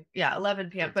 eventually it was like, 11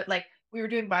 p.m. But like we were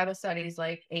doing Bible studies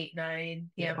like 8, 9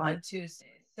 p.m. on Tuesdays.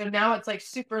 So now it's like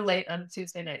super late on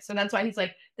Tuesday night. So that's why he's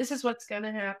like, this is what's going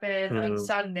to happen on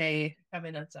Sunday. Come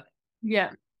in on Sunday.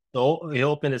 Yeah. So he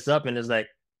opened this up, and it's like,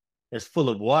 it's full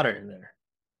of water in there.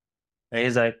 And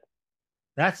he's like,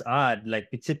 that's odd. Like,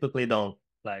 we typically don't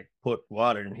like put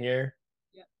water in here.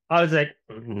 Yeah. I was like,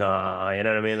 nah, you know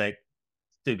what I mean? Like,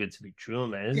 it's too good to be true,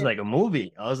 man. This is like a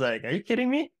movie. I was like, are you kidding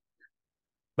me?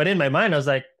 But in my mind, I was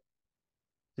like,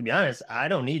 to be honest, I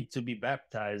don't need to be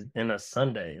baptized in a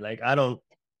Sunday. Like,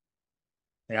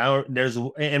 there's,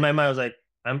 in my mind, I was like,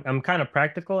 I'm kind of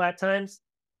practical at times.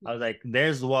 I was like,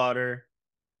 there's water.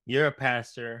 You're a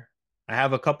pastor. I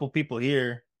have a couple people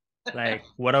here. Like,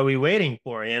 what are we waiting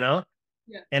for, Yeah.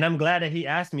 And I'm glad that he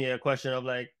asked me a question of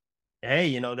like,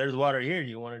 hey, there's water here.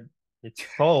 It's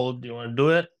cold. Do you want to do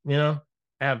it?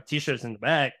 I have t-shirts in the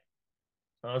back.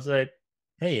 I was like,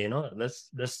 hey, let's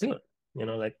do it.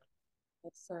 Like,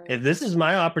 if this is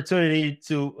my opportunity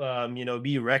to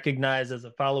be recognized as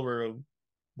a follower of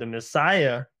the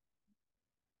Messiah,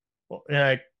 well,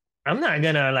 like I'm not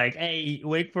gonna like, hey,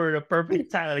 wait for the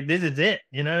perfect time. Like this is it.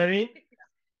 You know what I mean?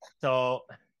 So,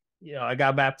 I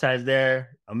got baptized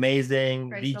there. Amazing.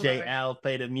 Praise the DJ Lord. Al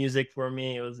played the music for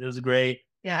me. It was great.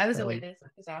 Yeah, I was a witness.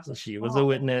 It was awesome. She was a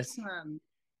witness.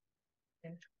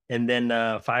 And then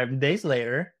 5 days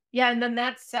later. Yeah, and then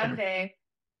that Sunday,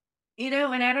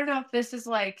 and I don't know if this is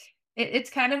like it's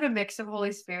kind of a mix of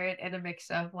Holy Spirit and a mix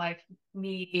of like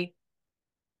me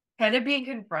kind of being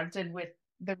confronted with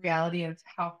the reality of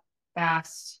how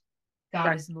fast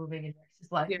God is moving in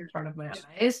his life in front of my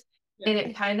eyes. And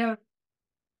it kind of,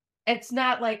 it's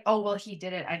not like, oh, well, he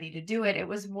did it, I need to do it. It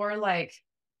was more like,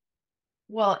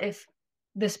 well, if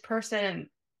this person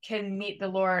can meet the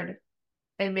Lord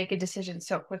and make a decision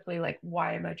so quickly, like,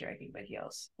 why am I dragging my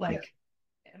heels? Like,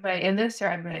 am I in this or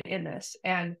am I in this?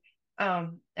 And I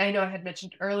know I had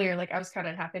mentioned earlier, like I was kind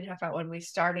of half in, half out when we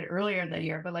started earlier in the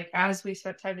year, but like as we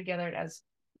spent time together and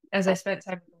as I spent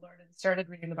time with the Lord and started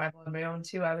reading the Bible on my own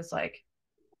too, I was like,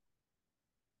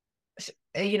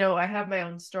 I have my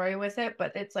own story with it,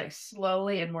 but it's like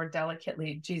slowly and more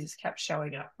delicately, Jesus kept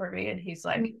showing up for me. And he's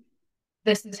like,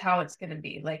 this is how it's going to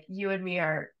be. Like you and me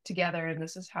are together and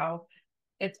this is how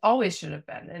it always should have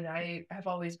been. And I have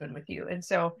always been with you. And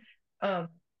so,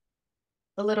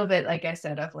 a little bit, like I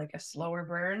said, of like a slower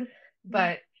burn,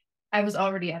 but I was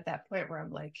already at that point where I'm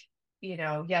like,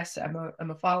 yes, I'm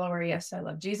a follower. Yes, I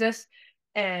love Jesus.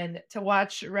 And to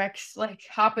watch Rex like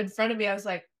hop in front of me, I was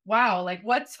like, wow, like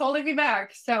what's holding me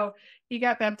back? So he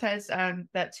got baptized on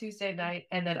that Tuesday night,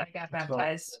 and then I got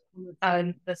baptized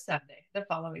on the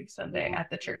following Sunday at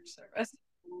the church service.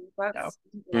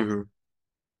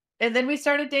 And then we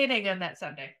started dating on that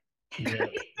Sunday. Yeah.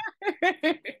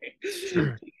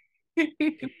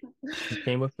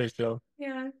 Became official.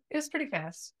 Yeah, it was pretty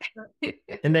fast.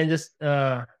 And then just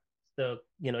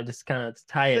just kind of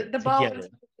tie it the together. The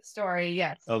story,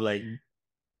 yes. Of like,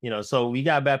 so we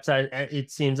got baptized.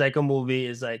 It seems like a movie.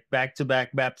 It's like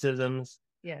back-to-back baptisms.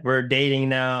 Yeah. We're dating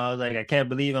now. I was like, I can't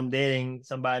believe I'm dating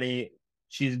somebody.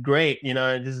 She's great.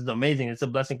 This is amazing. It's a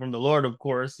blessing from the Lord, of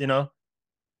course,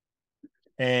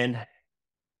 And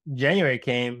January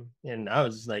came and I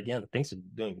was just like, yeah, things are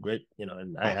doing great,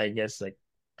 and I guess like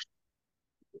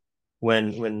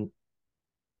when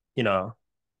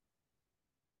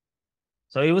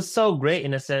so it was so great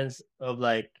in a sense of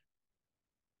like,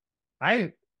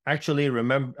 I actually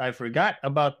I forgot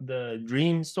about the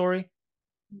dream story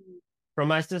from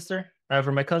my sister,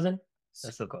 from my cousin. I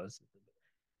still call it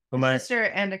from my sister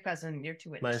and a cousin. You're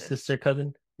two witnesses. My sister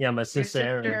cousin. Yeah, my sister,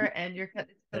 your sister and your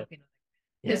cousin.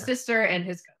 Yeah. His sister and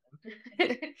his cousin.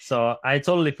 So I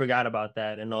totally forgot about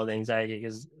that and all the anxiety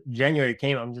because January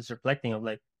came. I'm just reflecting of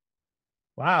like,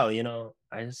 wow,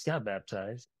 I just got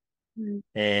baptized,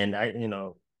 and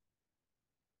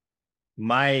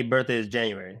my birthday is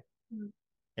January,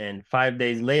 and 5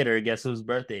 days later, guess whose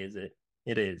birthday is it?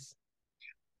 It is.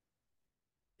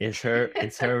 It's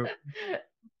her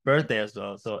birthday as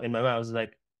well. So in my mind, I was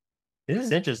like, this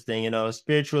is interesting,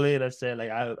 spiritually. Let's say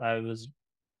like I was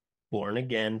born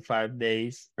again 5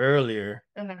 days earlier,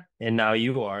 and now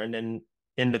you are. And then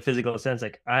in the physical sense,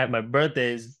 like I have my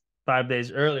birthdays 5 days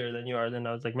earlier than you are. Then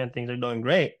I was like, man, things are doing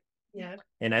great. Yeah.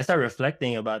 And I started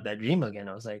reflecting about that dream again.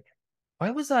 I was like,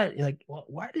 why was I like,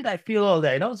 why did I feel all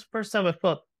that? That was the first time I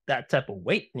felt that type of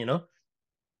weight,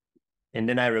 And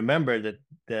then I remember that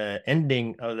the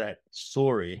ending of that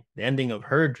story, the ending of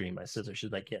her dream, my sister,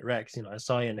 she's like, yeah, Rex, I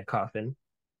saw you in the coffin.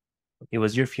 It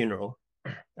was your funeral.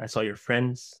 I saw your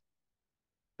friends.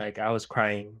 Like I was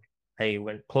crying. I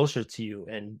went closer to you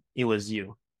and it was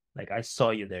you. Like I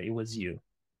saw you there. It was you.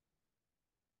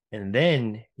 And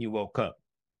then you woke up.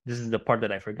 This is the part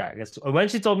that I forgot. Because when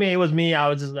she told me it was me, I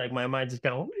was just like, my mind just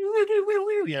kind of, you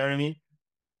know what I mean?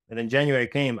 And then January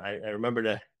came. I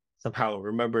somehow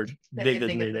remembered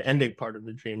vividly the ending part of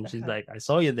the dream. She's like, I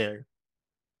saw you there.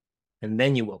 And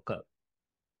then you woke up.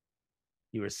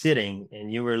 You were sitting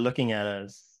and you were looking at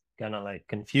us kind of like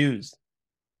confused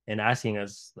and asking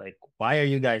us like, why are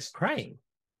you guys crying?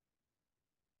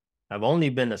 I've only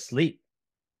been asleep.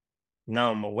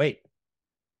 Now I'm awake.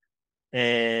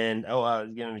 And I was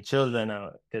giving me chills right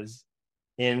now because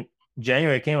in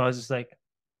January came, I was just like,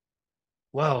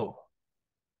 whoa.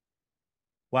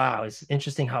 Wow, it's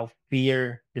interesting how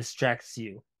fear distracts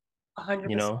you.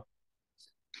 100%.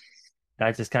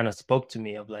 That just kind of spoke to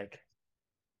me of like,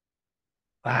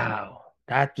 wow,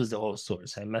 that was the whole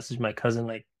source. I messaged my cousin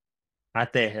like,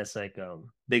 Ate has like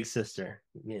big sister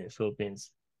in the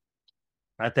Philippines.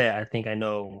 Ate, I think I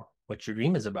know what your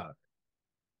dream is about.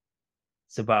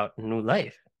 it's about new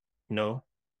life, you know,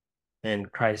 and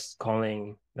Christ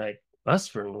calling like us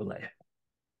for new life.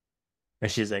 And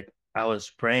she's like, I was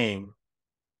praying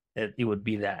that it would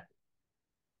be that.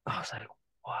 I was like,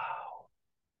 wow,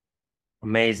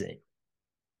 amazing.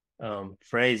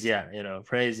 Praise, yeah,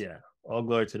 praise, yeah. All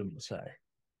glory to the Most High.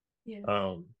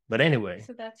 Yeah. But anyway,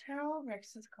 So that's how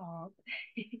Rex is called.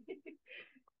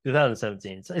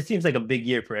 2017. So it seems like a big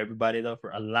year for everybody, though,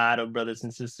 for a lot of brothers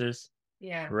and sisters.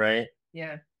 Yeah. Right?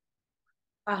 Yeah.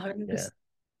 100%.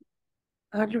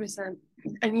 100%.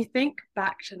 And you think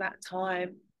back to that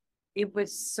time, it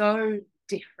was so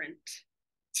different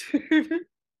to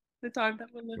the time that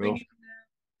we're living in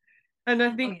now. And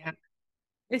I think,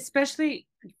 especially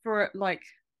for like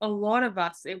a lot of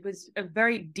us, it was a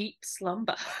very deep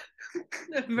slumber.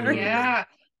 Yeah.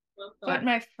 But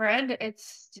my friend, it's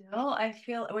still, I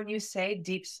feel when you say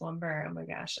deep slumber, oh my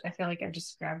gosh, I feel like I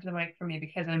just grabbed the mic for me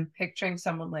because I'm picturing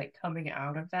someone like coming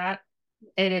out of that.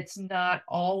 And it's not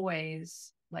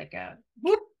always like a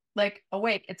whoop, like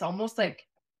awake. It's almost like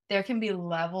there can be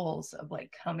levels of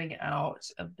like coming out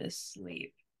of this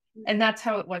sleep. And that's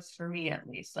how it was for me, at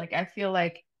least. Like, I feel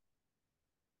like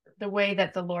the way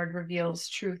that the Lord reveals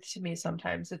truth to me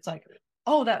sometimes, it's like,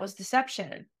 oh, that was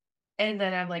deception. And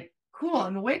then I'm like, cool,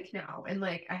 I'm awake now. And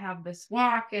like, I have this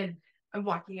walk and I'm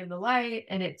walking in the light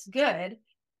and it's good.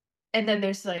 And then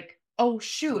there's like, oh,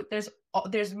 shoot,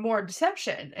 there's more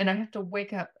deception and I have to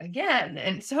wake up again.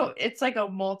 And so it's like a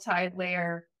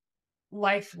multi-layer,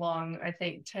 lifelong, I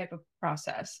think, type of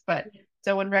process. But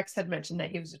so when Rex had mentioned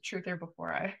that he was a truther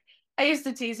before, I used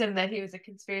to tease him that he was a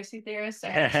conspiracy theorist.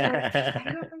 I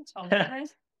don't know if I told you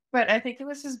guys, but I think it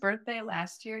was his birthday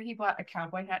last year. He bought a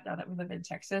cowboy hat now that we live in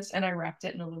Texas, and I wrapped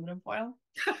it in aluminum foil.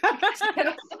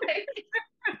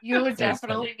 You would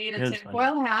definitely need a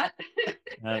tinfoil hat.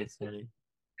 That's funny.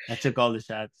 I took all the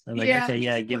shots. I'm like, okay,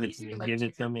 yeah, give it to me. Give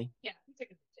it to me. Yeah, he took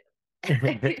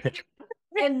it too.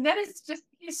 And then it's just,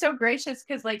 he's so gracious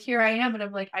because like here I am and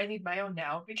I'm like, I need my own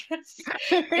now because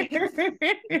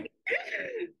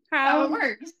how it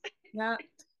works. Yeah.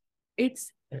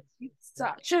 It's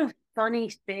such a funny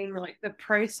thing, like the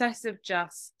process of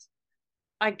just,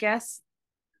 I guess,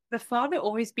 the Father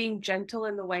always being gentle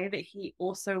in the way that he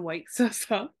also wakes us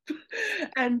up.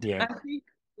 And I think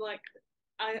like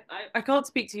I can't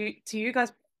speak to you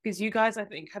guys because you guys I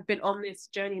think have been on this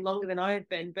journey longer than I have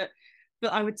been, but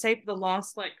I would say for the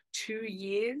last like 2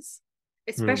 years,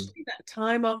 especially that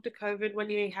time after COVID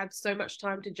when you had so much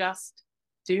time to just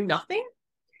do nothing,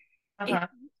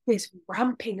 this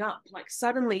ramping up, like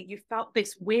suddenly you felt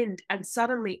this wind and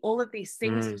suddenly all of these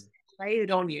things just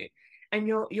layered on you and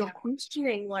you're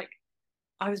questioning. Like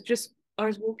I was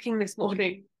walking this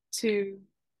morning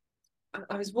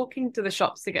I was walking to the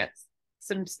shops to get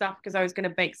some stuff because I was going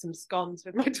to bake some scones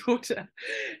with my daughter,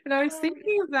 and I was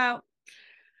thinking about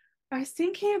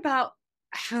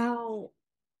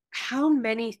how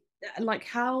many, like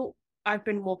how I've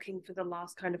been walking for the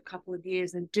last kind of couple of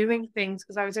years and doing things,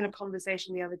 because I was in a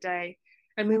conversation the other day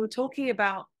and we were talking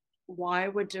about why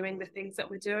we're doing the things that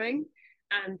we're doing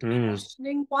and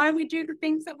questioning why we do the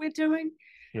things that we're doing.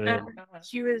 And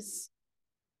she was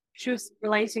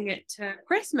relating it to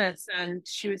Christmas, and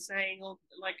she was saying, well,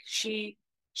 like she's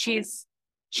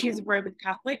a Roman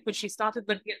Catholic, but she started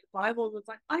looking at the Bible and was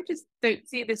like, I just don't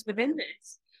see this within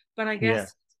this. But I guess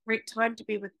it's a great time to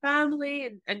be with family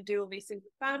and do all these things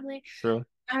with family. True.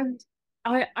 And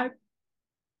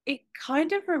it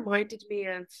kind of reminded me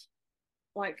of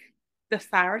like the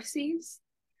Pharisees.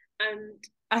 And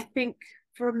I think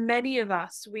for many of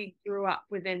us, we grew up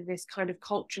within this kind of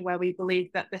culture where we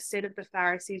believed that the sin of the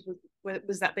Pharisees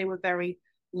was that they were very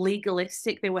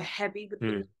legalistic. They were heavy with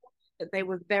that they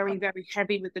were very, very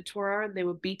heavy with the Torah and they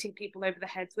were beating people over the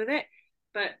heads with it.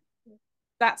 But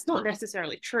that's not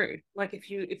necessarily true. Like if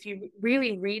you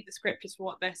really read the scriptures for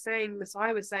what they're saying,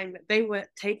 Messiah was saying that they were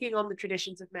taking on the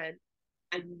traditions of men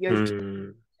and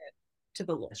yoking to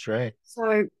the Lord. That's right.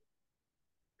 So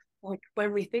like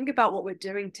when we think about what we're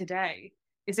doing today,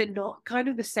 is it not kind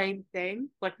of the same thing?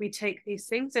 Like we take these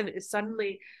things and it's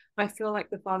suddenly, I feel like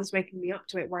the Father's waking me up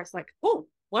to it where it's like, oh,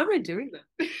 why am I doing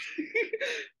that?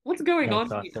 What's going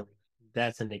on awesome. here?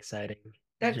 That's an exciting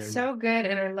That's journey. So good.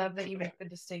 And I love that you make the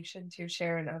distinction too,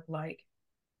 Sharon, of like,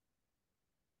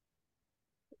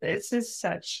 this is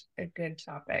such a good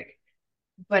topic,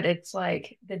 but it's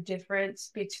like the difference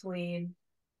between,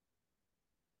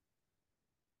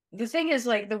 the thing is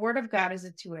like the word of God is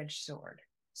a two-edged sword.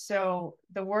 So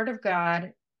the word of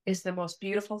God is the most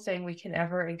beautiful thing we can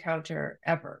ever encounter,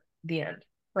 ever. The end.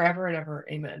 Forever and ever.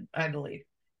 Amen. I believe.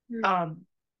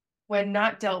 when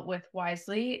not dealt with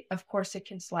wisely, of course, it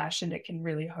can slash and it can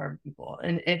really harm people.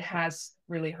 And it has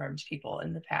really harmed people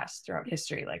in the past throughout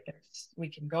history. Like we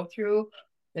can go through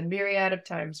the myriad of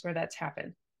times where that's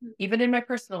happened. Even in my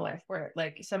personal life, where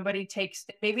like somebody takes,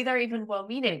 maybe they're even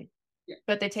well-meaning,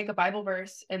 but they take a Bible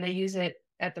verse and they use it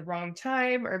at the wrong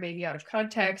time or maybe out of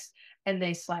context, and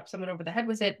they slap someone over the head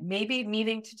with it, maybe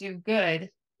meaning to do good.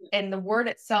 And the word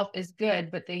itself is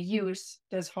good, but the use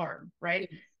does harm, right?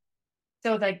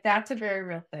 So like that's a very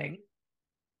real thing.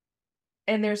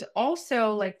 And there's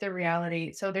also like the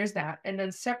reality. So there's that. And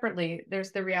then separately,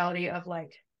 there's the reality of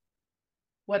like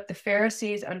what the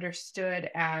Pharisees understood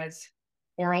as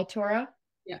oral Torah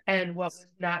and what was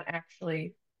not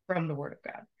actually from the word of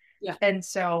God. And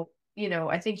so, you know,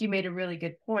 I think you made a really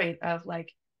good point of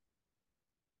like,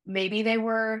 maybe they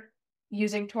were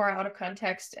using Torah out of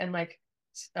context and like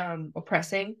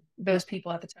oppressing those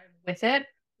people at the time with it.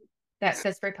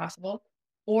 That's very possible.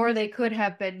 Or they could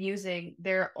have been using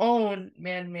their own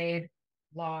man-made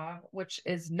law, which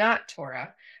is not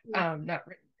Torah, not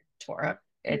written Torah.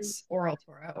 It's oral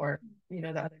Torah, or, you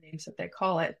know, the other names that they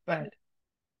call it, but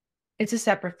it's a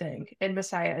separate thing. And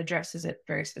Messiah addresses it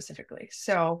very specifically.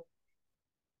 So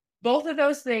both of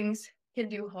those things can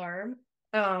do harm.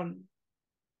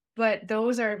 But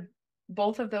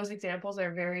both of those examples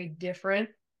are very different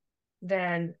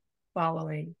than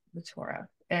following the Torah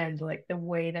and like the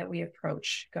way that we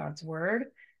approach God's word.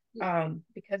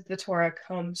 Because the Torah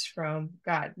comes from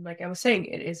God. Like I was saying,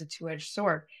 it is a two-edged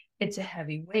sword. It's a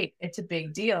heavy weight. It's a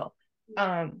big deal.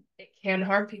 It can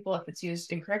harm people if it's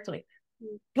used incorrectly.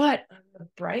 But on the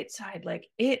bright side, like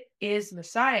it is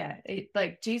Messiah.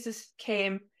 Like Jesus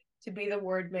came to be the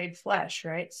word made flesh,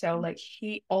 right? So like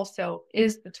he also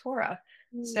is the Torah.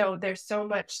 So there's so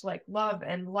much like love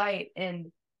and light,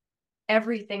 and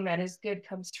everything that is good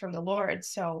comes from the Lord.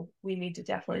 So we need to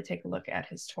definitely take a look at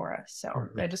his Torah. So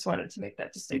I just wanted to make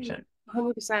that distinction.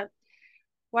 100%.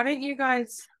 Why don't you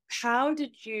guys, how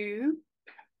did you,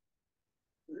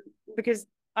 because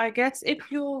I guess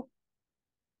if your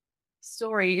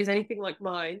story is anything like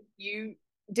mine, you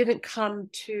didn't come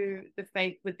to the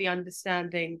faith with the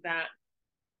understanding that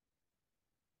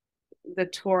the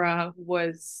Torah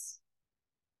was,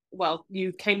 well,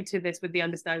 you came to this with the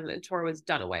understanding that the Torah was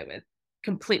done away with,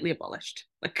 completely abolished,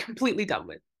 like completely done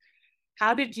with.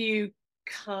 How did you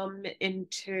come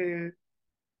into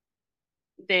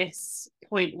this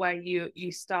point where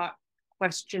you start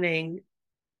questioning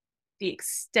the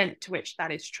extent to which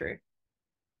that is true?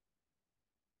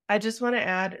 I just want to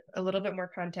add a little bit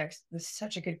more context. This is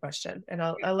such a good question, and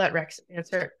I'll let Rex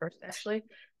answer it first, actually.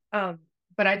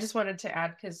 But I just wanted to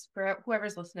add, because for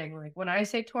whoever's listening, like when I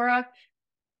say Torah,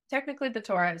 technically the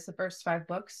Torah is the first 5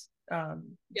 books: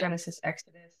 Genesis,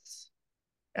 Exodus,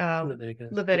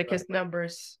 Leviticus,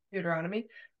 Numbers, Deuteronomy.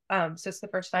 So it's the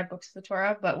first 5 books of the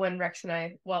Torah. But when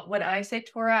I say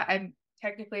Torah, I'm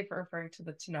technically referring to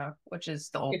the Tanakh, which is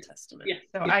the Old Testament.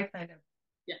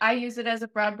 I use it as a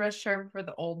broad brush term for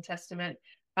the Old Testament.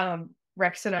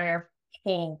 Rex and I are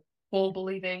full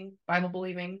believing, Bible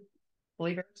believing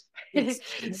believers.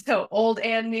 So old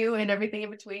and new and everything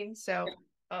in between. So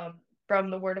from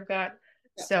the Word of God.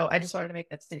 So I just wanted to make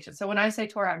that distinction. So when I say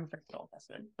Torah, I'm referring to the Old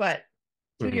Testament. But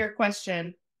to your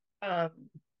question,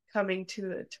 coming to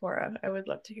the Torah, I would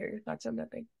love to hear your thoughts on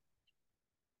that thing.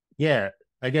 Yeah,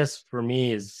 I guess for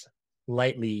me is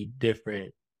slightly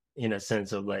different in a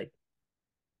sense of like,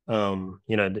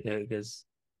 you know, because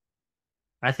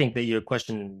I think that your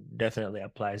question definitely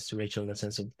applies to Rachel in the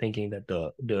sense of thinking that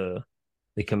the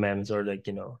commandments, or like,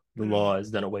 you know, the law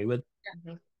is done away with.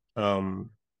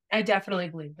 I definitely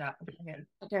believe that.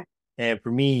 Okay. And for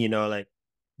me, you know, like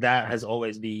that has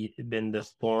always been the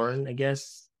thorn, I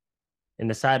guess, in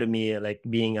the side of me, like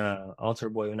being a altar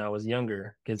boy when I was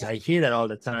younger, because I hear that all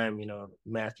the time, you know,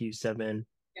 Matthew 7,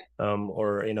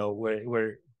 or, you know,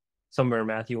 where somewhere in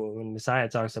Matthew, when Messiah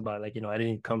talks about like, you know, I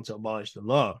didn't come to abolish the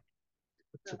law,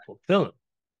 but to fulfill it.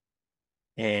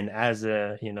 And as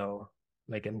a, you know,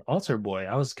 like an altar boy,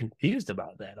 I was confused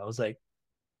about that. I was like,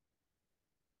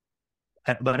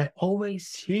 but I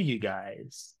always hear you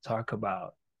guys talk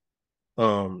about,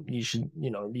 you should,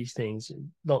 you know, these things,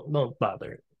 don't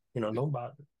bother, you know,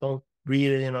 don't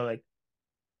read it, you know, like,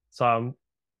 so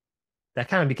that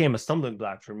kind of became a stumbling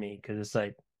block for me, because it's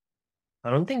like,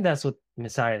 I don't think that's what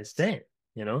Messiah is saying,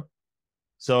 you know?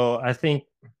 So I think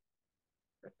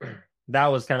that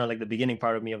was kind of like the beginning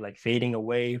part of me of like fading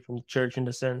away from church in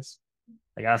the sense.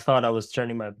 Like I thought I was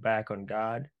turning my back on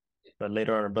God, but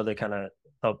later on, a brother kind of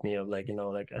helped me of like, you know,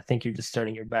 like, I think you're just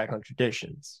turning your back on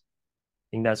traditions.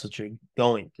 I think that's what you're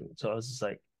going through. So I was just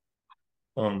like,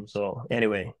 so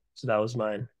anyway, so that was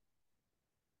mine.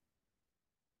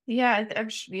 Yeah, I'm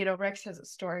sure, Rex has a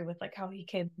story with like how he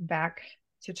came back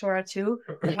to Torah too.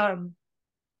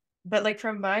 But like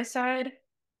from my side,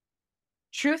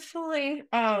 truthfully,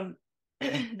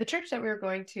 the church that we were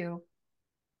going to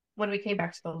when we came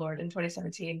back to the Lord in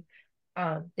 2017,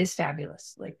 is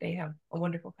fabulous. Like they have a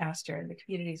wonderful pastor and the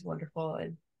community is wonderful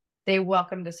and they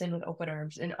welcomed us in with open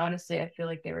arms. And honestly, I feel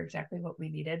like they were exactly what we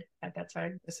needed at that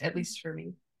time, at least for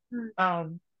me.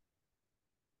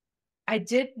 I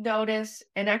did notice,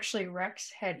 and actually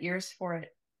Rex had ears for it,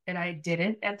 and I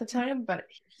didn't at the time, but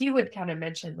he would kind of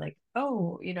mention like,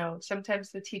 oh,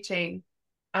 sometimes the teaching,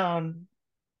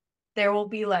 there will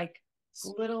be like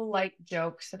little like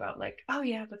jokes about like, oh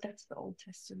yeah, but that's the Old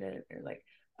Testament, or like,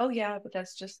 oh yeah, but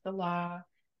that's just the law.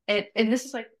 And this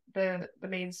is like the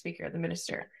main speaker, the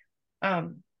minister.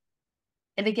 And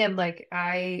again, like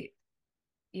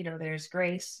there's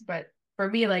grace, but for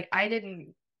me, like I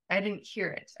didn't hear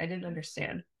it. I didn't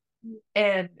understand.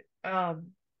 And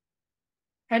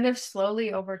kind of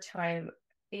slowly over time,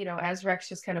 as Rex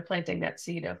just kind of planting that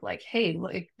seed of like, hey,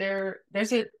 like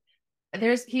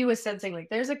he was sensing like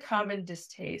there's a common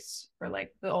distaste for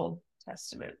like the Old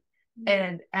Testament.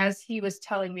 And as he was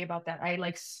telling me about that, I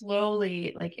like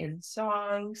slowly, like in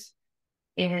songs,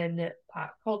 in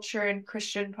pop culture and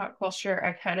Christian pop culture,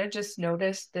 I kind of just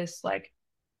noticed this like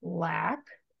lack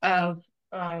of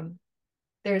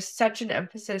there's such an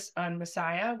emphasis on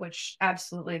Messiah, which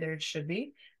absolutely there should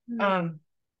be,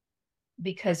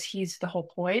 because he's the whole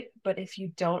point. But if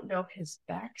you don't know his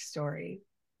backstory,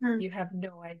 you have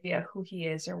no idea who he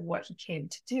is or what he came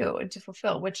to do and to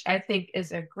fulfill, which I think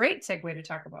is a great segue to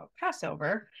talk about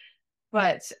Passover,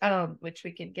 but which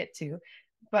we can get to.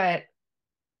 But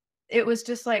it was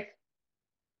just like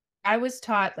I was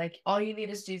taught like all you need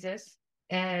is Jesus,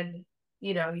 and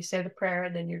you say the prayer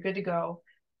and then you're good to go.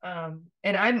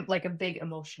 And I'm like a big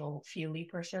emotional feely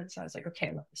person, so I was like, okay,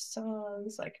 I love the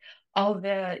songs, like all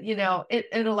the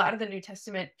and a lot of the New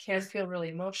Testament can feel really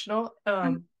emotional.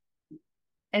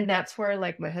 And that's where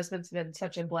like my husband's been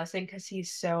such a blessing because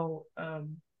he's so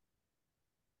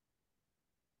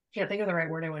can't think of the right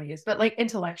word I want to use, but like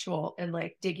intellectual and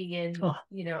like digging in.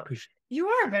 You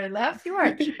are very left. You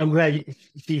are. I'm glad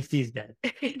she sees that.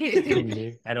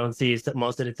 I don't see it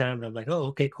most of the time, but I'm like, oh,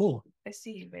 okay, cool. I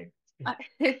see you, babe. I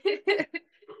think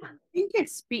it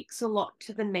speaks a lot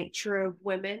to the nature of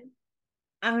women,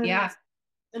 and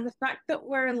the fact that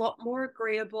we're a lot more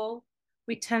agreeable.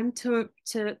 We tend to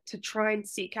try and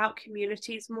seek out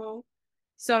communities more.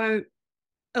 So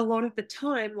a lot of the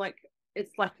time, like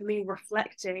it's like me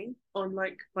reflecting on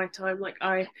like my time, like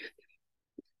I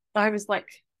was like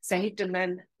saved and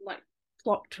then like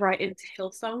plopped right into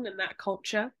Hillsong and that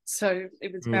culture. So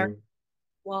it was very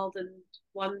wild and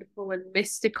wonderful and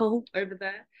mystical over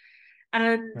there.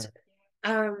 And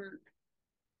a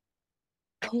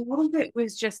lot of it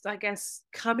was just, I guess,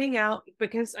 coming out,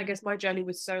 because I guess my journey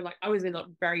was so like I was in a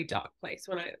very dark place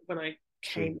when I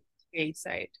came to being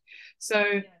saved.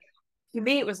 So for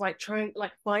me, it was like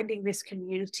finding this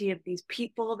community of these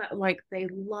people that like they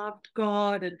loved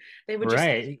God and they were just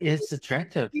it's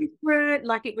attractive. Different.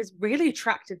 Like it was really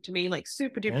attractive to me, like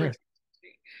super duper.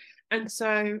 And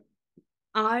so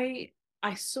I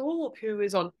saw who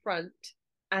was on front,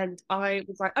 and I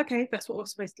was like, okay, that's what we're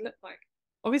supposed to look like.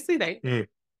 Obviously, they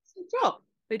job.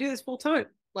 They do this full time.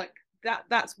 Like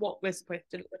that's what we're supposed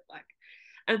to look like.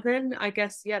 And then I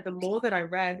guess, the more that I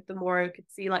read, the more I could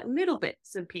see like little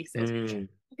bits and pieces. I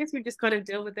guess we just kind of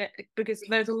deal with it because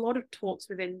there's a lot of talks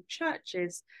within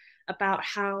churches about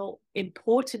how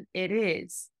important it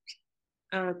is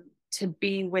to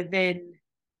be within,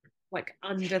 like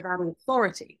under that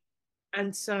authority.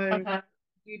 And so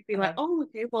you'd be like, oh,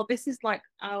 okay, well, this is like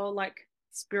our like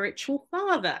spiritual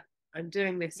father. I'm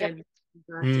doing this in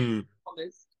inverted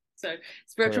commas. So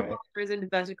spiritual father is in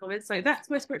inverted commas. So that's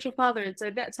my spiritual father, and so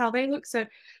that's how they look. So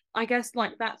I guess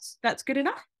like that's good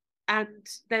enough. And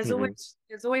there's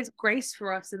always grace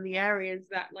for us in the areas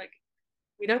that like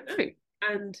we don't know.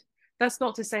 And that's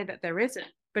not to say that there isn't,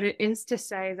 but it is to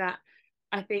say that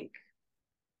I think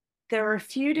there are a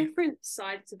few different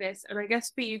sides to this. And I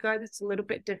guess for you guys it's a little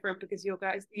bit different because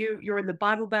you're in the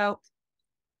Bible Belt.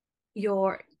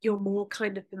 You're more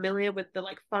kind of familiar with the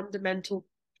like fundamental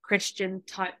Christian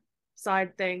type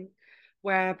side thing,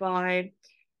 whereby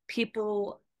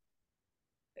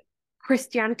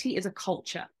Christianity is a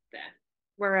culture there.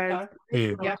 Whereas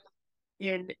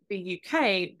in the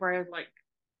UK, where like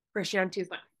Christianity is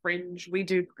like fringe, we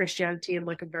do Christianity in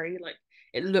like a very like,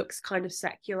 it looks kind of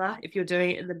secular if you're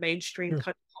doing it in the mainstream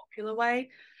kind of popular way.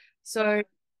 So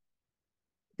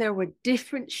there were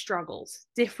different struggles,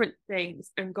 different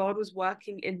things, and God was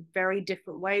working in very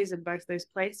different ways in both those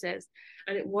places.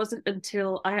 And it wasn't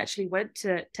until I actually went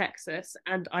to Texas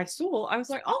and I was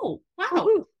like, oh,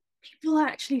 wow, people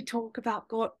actually talk about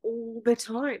God all the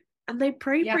time. And they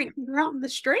pray for each other out in the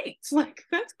streets. Like,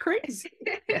 that's crazy.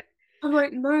 I'm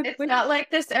like, no, it's not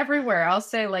like this everywhere. I'll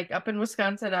say, like, up in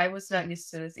Wisconsin, I was not used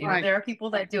to this either. Right. There are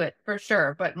people that do it for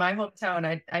sure, but my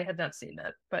hometown, I had not seen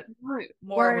that. But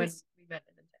more when we met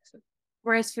in Texas.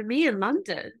 Whereas for me in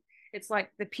London, it's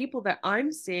like the people that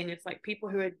I'm seeing, it's like people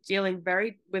who are dealing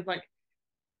with like,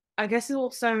 I guess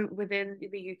also within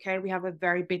the UK, we have a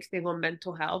very big thing on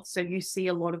mental health. So you see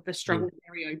a lot of the struggle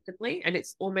very openly, and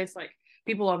it's almost like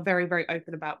people are very, very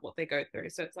open about what they go through.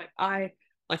 So it's like I've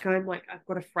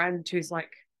got a friend who's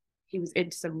like, he was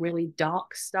into some really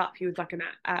dark stuff. He was like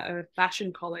at a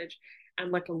fashion college,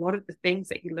 and like a lot of the things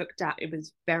that he looked at, it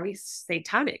was very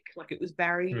satanic. Like it was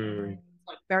very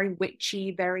like very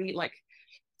witchy, very like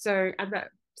so, and that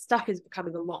stuff is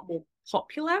becoming a lot more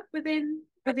popular within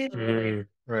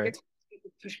right.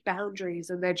 People push boundaries,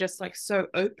 and they're just like so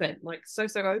open, like so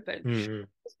open.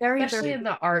 It's especially in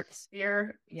the art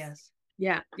sphere. Yes.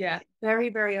 Yeah, very,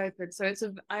 very open. So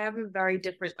I have a very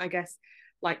different, I guess,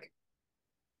 like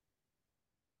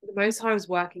the Most High was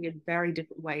working in very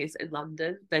different ways in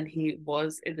London than he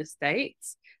was in the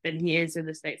States, than he is in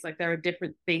the States. Like there are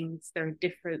different things, there are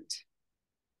different,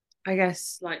 I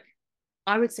guess, like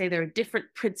I would say there are different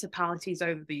principalities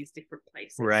over these different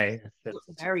places. Right.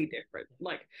 It's very different.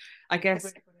 Like I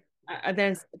guess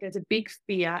there's a big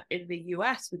fear in the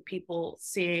US with people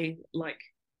seeing like,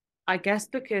 I guess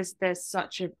because there's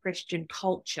such a Christian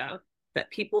culture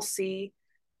that people see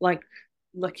like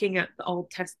looking at the Old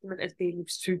Testament as being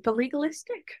super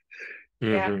legalistic.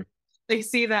 Yeah. They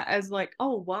see that as like,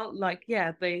 oh, well, like,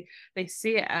 yeah, they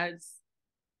see it as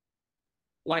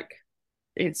like,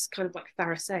 it's kind of like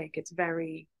Pharisaic. It's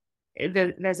very,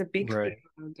 there's a big thing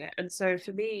around it. And so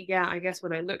for me, yeah, I guess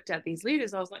when I looked at these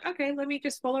leaders, I was like, okay, let me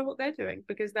just follow what they're doing,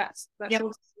 because that's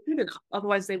all good enough.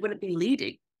 Otherwise they wouldn't be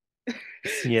leading.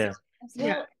 Yeah,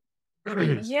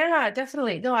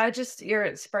 definitely. No,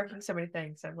 you're sparking so many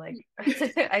things. I'm like,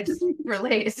 I just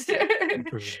relate.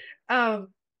 Up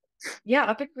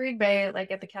in Green Bay,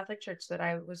 like at the Catholic church that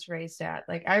I was raised at,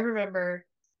 like I remember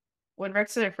when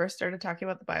Rex and I first started talking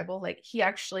about the Bible, like he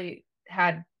actually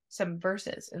had some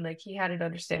verses and like he had an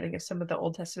understanding of some of the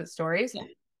Old Testament stories.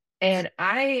 And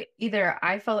I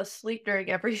fell asleep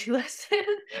during every lesson,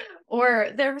 or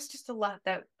there was just a lot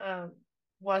that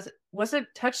wasn't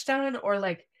touched on, or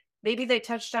like maybe they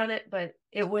touched on it, but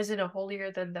it wasn't a holier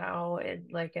than thou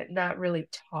and like it not really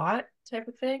taught type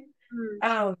of thing.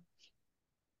 And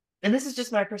this is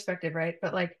just my perspective, right?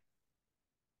 But like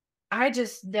I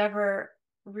just never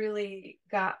really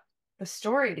got the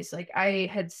stories. Like I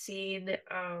had seen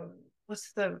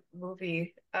what's the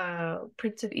movie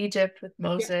Prince of Egypt with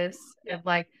Moses and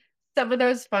like some of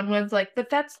those fun ones, like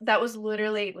but that was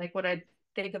literally like when I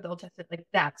think of the Old Testament, like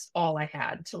that's all I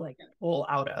had to like pull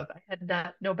out of. I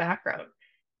had no background.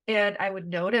 And I would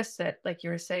notice that, like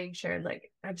you were saying, Sharon,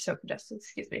 like I'm so congested,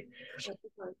 excuse me.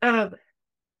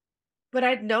 But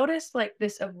I'd noticed like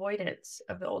this avoidance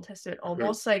of the Old Testament,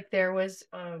 almost like there was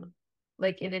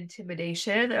like an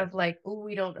intimidation of like, oh,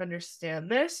 we don't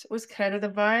understand this, was kind of the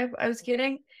vibe I was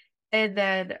getting. And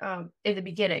then in the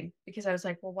beginning, because I was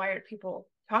like, well, why aren't people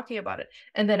talking about it?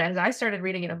 And then as I started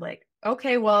reading it, I'm like,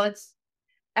 okay, well, it's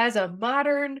as a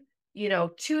modern,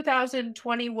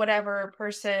 2020 whatever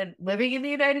person living in the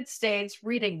United States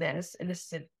reading this, and this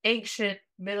is an ancient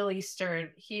Middle Eastern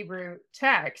Hebrew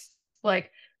text,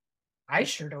 like I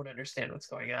sure don't understand what's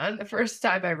going on the first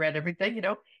time I read everything,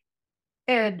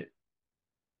 And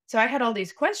so I had all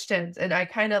these questions, and I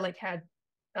kind of like had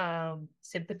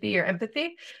sympathy or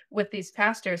empathy with these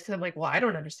pastors, because I'm like, well, I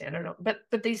don't understand. I don't know.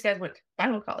 But these guys went to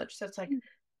Bible college. So it's like,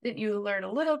 didn't you learn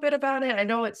a little bit about it? I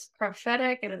know it's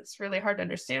prophetic and it's really hard to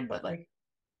understand, but like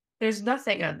there's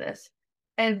nothing on this.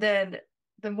 And then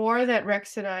the more that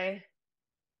Rex and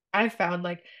I found,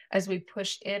 like as we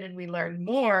pushed in and we learned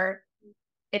more,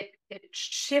 it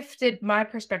shifted my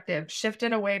perspective,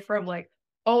 shifted away from like,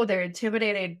 oh, they're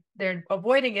intimidated, they're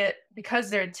avoiding it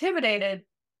because they're intimidated,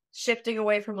 shifting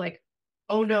away from like,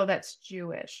 oh no, that's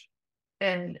Jewish.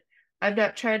 And I'm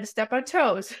not trying to step on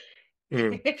toes.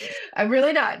 I'm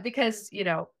really not, because,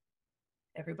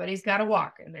 everybody's got to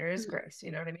walk and there is grace,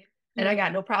 you know what I mean? And I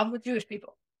got no problem with Jewish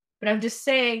people. But I'm just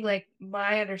saying, like,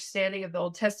 my understanding of the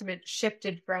Old Testament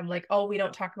shifted from like, oh, we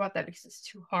don't talk about that because it's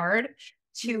too hard,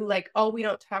 to like, oh, we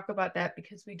don't talk about that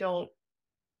because we don't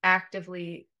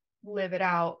actively live it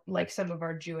out like some of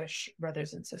our Jewish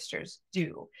brothers and sisters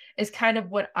do, is kind of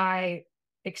what I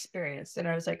experienced. And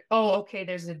I was like, oh, okay,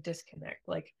 there's a disconnect.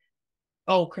 Like,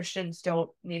 oh, Christians don't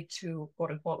need to,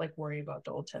 quote unquote, like worry about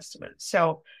the Old Testament.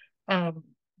 So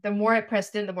the more I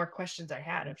pressed in, the more questions I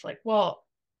had. It's like, well,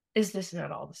 is this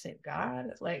not all the same God?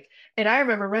 Like, and I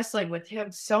remember wrestling with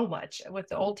him so much with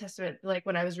the Old Testament, like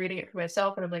when I was reading it for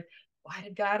myself, and I'm like, why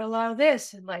did God allow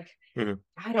this? And like,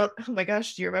 I don't, oh my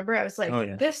gosh, do you remember? I was like, Oh,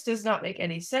 yeah. This does not make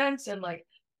any sense. And like,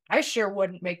 I sure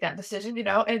wouldn't make that decision, you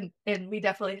know? And we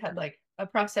definitely had like a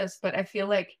process, but I feel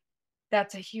like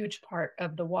that's a huge part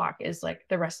of the walk is like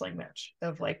the wrestling match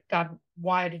of like, God,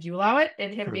 why did you allow it?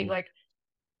 And him being like,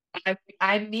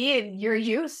 I'm me and you're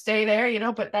you, stay there, you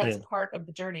know, but that's part of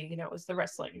the journey, you know, it was the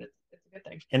wrestling. It's a good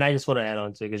thing. And I just want to add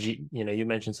on to it because you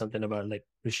mentioned something about like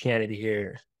Christianity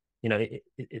here. You know,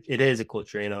 it is a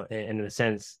culture, you know, and in a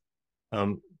sense,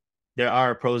 there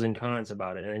are pros and cons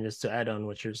about it. And just to add on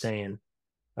what you're saying,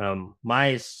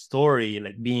 my story,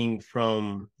 like being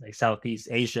from like Southeast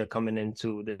Asia coming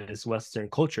into this Western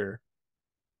culture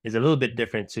is a little bit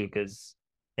different too,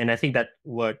 and I think that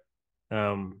what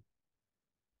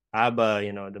Abba,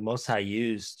 you know, the Most High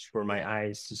used for my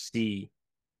eyes to see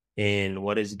in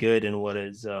what is good and what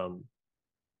is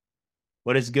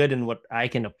good and what I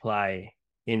can apply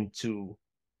into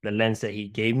the lens that he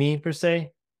gave me per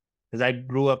se. Because I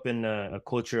grew up in a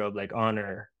culture of like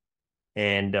honor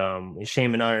and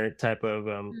shame and honor type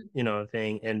of you know,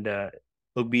 thing, and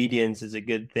obedience is a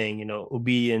good thing. You know,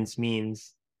 obedience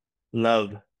means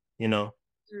love. You know,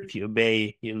 if you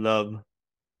obey, you love.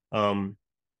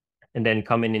 And then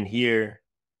coming in here,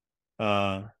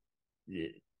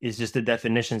 it's just the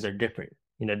definitions are different.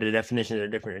 You know, the definitions are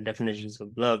different. The definitions of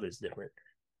love is different.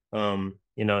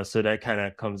 You know, so that kind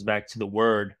of comes back to the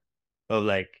word of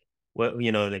like what,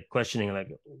 you know, like questioning like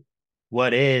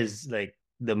what is like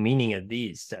the meaning of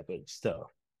these type of stuff.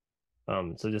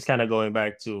 So just kind of going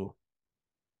back to,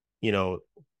 you know,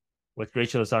 what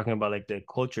Rachel was talking about, like the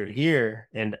culture here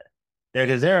and there,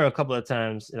 because there are a couple of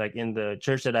times like in the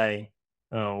church that I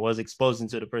was exposed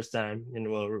into the first time,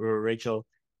 and well, Rachel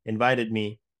invited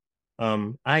me.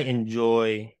 I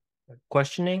enjoy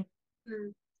questioning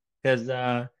because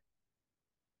I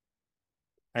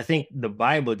think the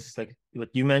Bible, just like what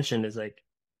you mentioned, is like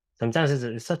sometimes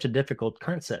it's such a difficult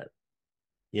concept,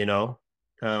 you know.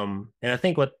 And I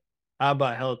think what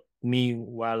Abba helped me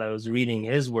while I was reading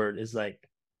his word is like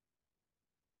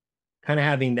kind of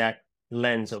having that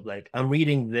lens of like, I'm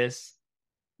reading this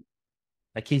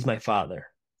like he's my father.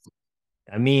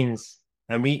 That means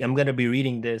I'm gonna be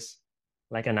reading this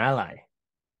like an ally.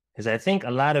 Because I think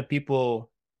a lot of people,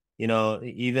 you know,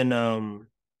 even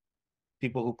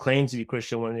people who claim to be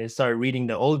Christian, when they start reading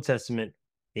the Old Testament,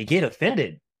 they get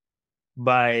offended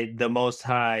by the Most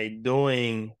High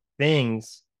doing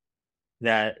things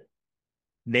that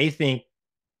they think,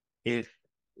 if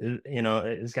you know,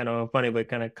 it's kind of funny, but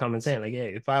kind of common saying like,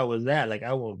 hey, if I was that, like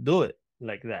I won't do it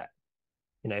like that.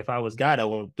 You know, if I was God, I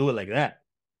won't do it like that.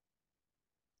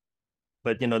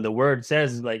 But you know, the word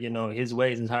says like, you know, his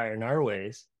ways is higher than our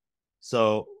ways.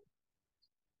 So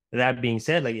that being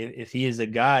said, like if he is a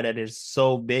God that is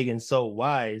so big and so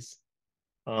wise,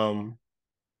 I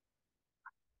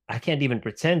can't even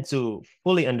pretend to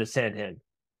fully understand him.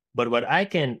 But what I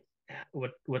can,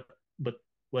 what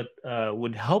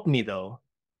would help me though,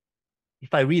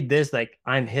 if I read this like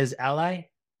I'm his ally,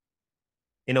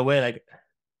 in a way, like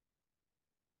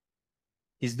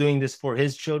he's doing this for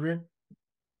his children.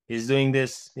 He's doing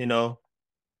this, you know,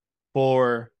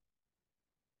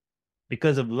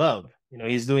 because of love. You know,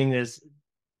 he's doing this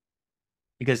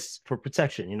because for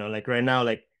protection. You know, like right now,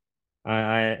 like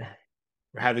I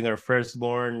we're having our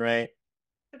firstborn, right?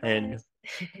 And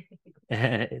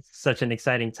it's such an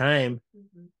exciting time.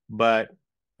 But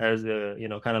as a, you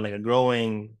know, kind of like a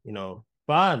growing, you know,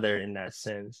 father in that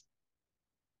sense,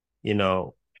 you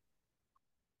know,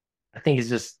 I think it's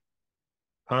just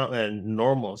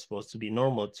normal, supposed to be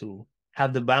normal to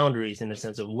have the boundaries in the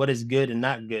sense of what is good and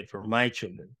not good for my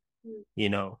children, you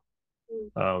know.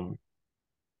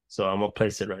 So I'm gonna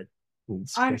place it right.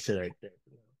 Place it right there.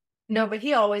 No, but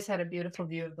he always had a beautiful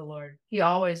view of the Lord. He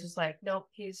always was like, nope,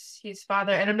 he's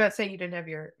father. And I'm not saying you didn't have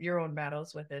your own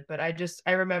battles with it, but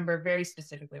I remember very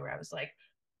specifically where I was like,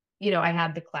 you know, I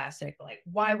had the classic, like,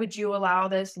 why would you allow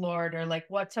this, Lord? Or like,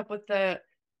 what's up with the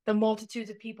multitudes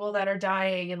of people that are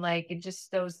dying, and like, it just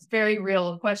those very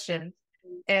real questions.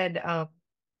 And I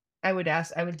would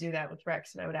do that with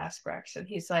Rex, and I would ask Rex, and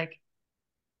he's like,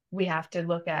 we have to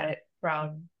look at it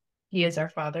from, he is our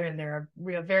father, and there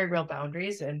are very real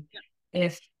boundaries. And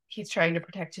if he's trying to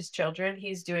protect his children,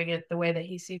 he's doing it the way that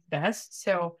he sees best.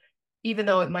 So even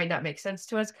though it might not make sense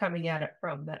to us, coming at it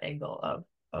from that angle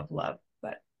of love.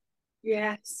 But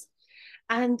yes.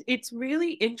 And it's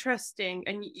really interesting,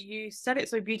 and you said it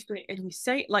so beautifully, and you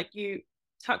say, like, you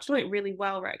touched on it really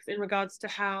well, Rex, in regards to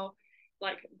how,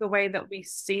 like, the way that we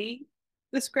see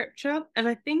the scripture. And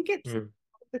I think it's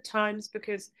the times,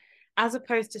 because as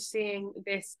opposed to seeing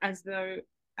this as though,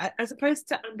 as opposed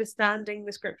to understanding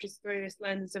the scriptures through this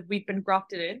lens of we've been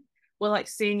grafted in, we're like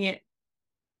seeing it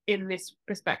in this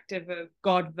perspective of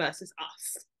God versus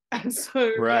us. And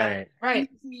so right.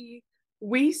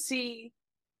 we see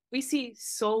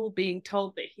Saul being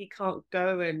told that he can't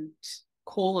go and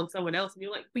call on someone else, and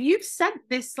you're like, but you've sent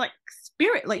this like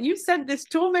spirit, like you sent this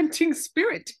tormenting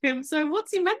spirit to him, so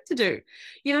what's he meant to do?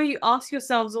 You know, you ask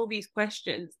yourselves all these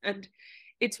questions, and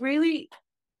it's really,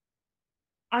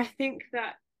 I think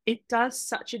that it does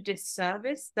such a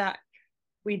disservice that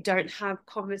we don't have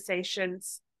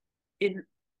conversations in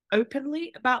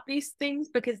openly about these things,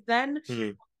 because then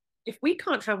if we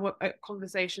can't have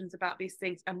conversations about these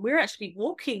things and we're actually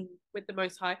walking with the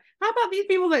Most High, how about these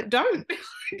people that don't?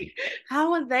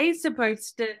 How are they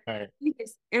supposed to see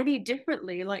this any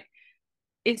differently? Like,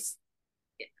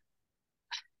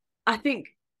 I think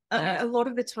a lot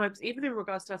of the times, even in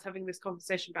regards to us having this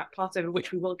conversation about Passover,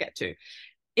 which we will get to,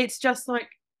 it's just like,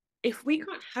 if we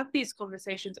can't have these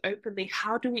conversations openly,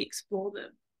 how do we explore them?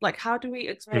 Like, how do we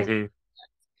explore them?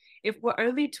 If we're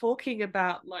only talking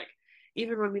about, like,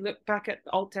 even when we look back at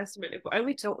the Old Testament, if we're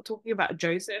only talking about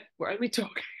Joseph, we're only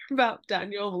talking about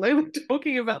Daniel, we're only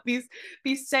talking about these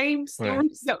same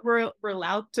stories that we're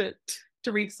allowed to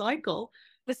recycle.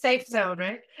 The safe zone,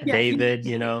 right? David,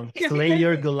 you know, slay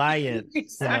your Goliath.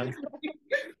 Exactly. You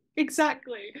know?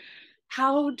 Exactly.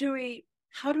 How do we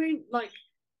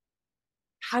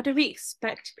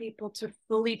expect people to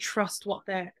fully trust what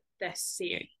they're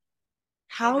seeing?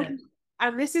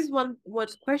 And this is one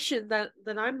question that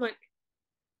I'm like,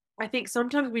 I think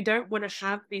sometimes we don't want to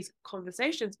have these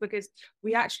conversations because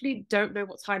we actually don't know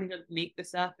what's hiding underneath the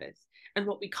surface. And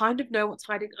what we kind of know what's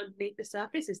hiding underneath the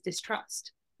surface is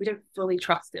distrust. We don't fully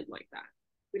trust him like that.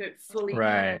 We don't fully,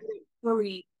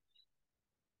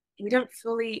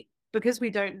 because we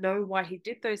don't know why he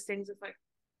did those things. It's like,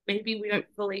 maybe we don't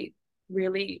fully we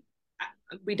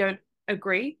don't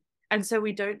agree. And so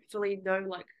we don't fully know,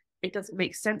 like, it doesn't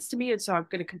make sense to me. And so I'm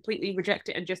going to completely reject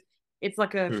it. And just, it's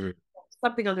like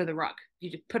something under the rug.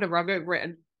 You just put a rug over it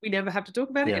and we never have to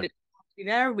talk about it. And it's be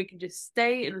there, and we can just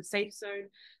stay in the safe zone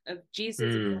of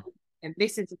Jesus and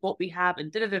this is what we have,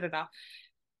 and da-da-da-da-da.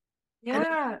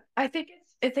 Yeah, I think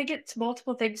it's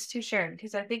multiple things too, Sharon,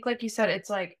 because I think, like you said, it's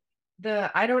like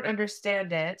I don't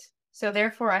understand it, so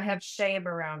therefore I have shame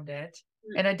around it,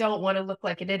 and I don't want to look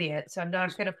like an idiot, so I'm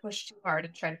not going to push too hard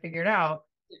and try to figure it out.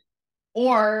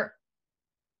 Or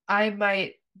I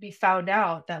might be found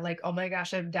out that, like, oh my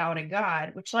gosh, I'm doubting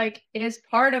God, which, like, is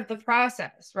part of the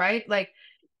process, right? Like,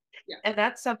 and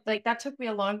that's something, like, that took me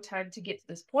a long time to get to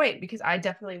this point, because I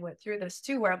definitely went through this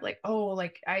too, where I'm like, oh,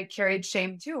 like, I carried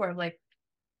shame too, where I'm like,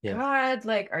 God,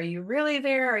 like, are you really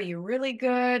there? Are you really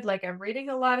good? Like, I'm reading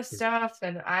a lot of stuff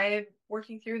and I'm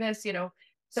working through this, you know?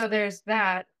 So there's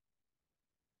that.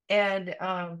 And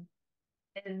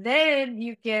then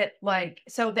you get, like,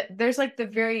 so there's like the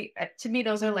very, to me,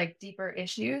 those are like deeper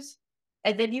issues.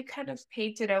 And then you kind of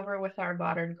paint it over with our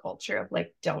modern culture of,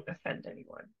 like, don't offend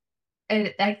anyone.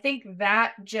 And I think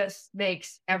that just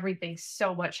makes everything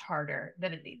so much harder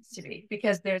than it needs to be,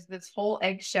 because there's this whole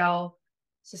eggshell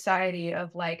society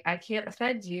of, like, I can't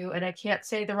offend you and I can't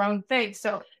say the wrong thing.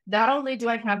 So not only do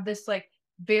I have this, like,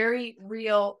 very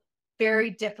real, very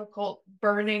difficult,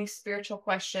 burning spiritual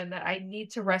question that I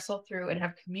need to wrestle through and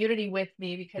have community with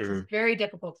me, because it's very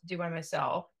difficult to do by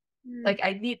myself. Like,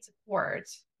 I need support,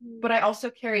 but I also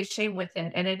carry shame with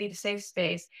it, and I need a safe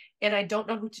space, and I don't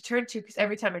know who to turn to, because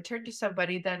every time I turn to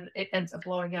somebody, then it ends up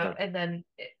blowing up, and then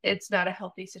it's not a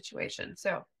healthy situation.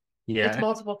 So it's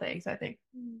multiple things, I think.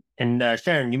 And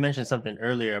Sharon, you mentioned something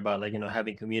earlier about, like, you know,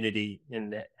 having community,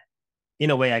 and in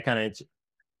a way, I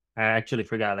actually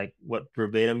forgot, like, what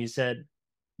verbatim you said,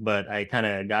 but I kind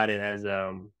of got it as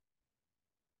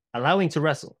allowing to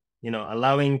wrestle. You know,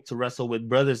 allowing to wrestle with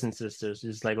brothers and sisters,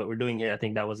 just like what we're doing here. I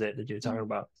think that was it that you were talking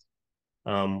about,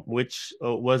 which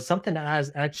was something that I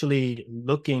was actually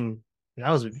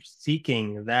I was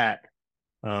seeking that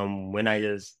when I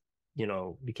just, you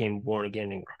know, became born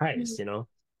again in Christ, you know,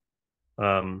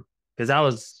 because I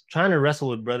was trying to wrestle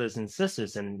with brothers and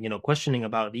sisters and, you know, questioning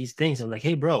about these things. I'm like,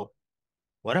 hey, bro,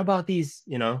 what about these,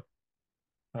 you know,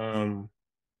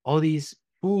 all these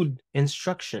food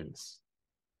instructions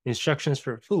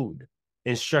for food,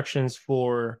 instructions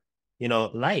for, you know,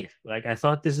 life. Like, I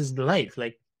thought this is the life.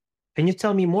 Like, can you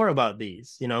tell me more about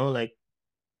these? You know, like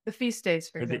the feast days,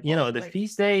 for example. You know, the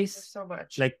feast days. So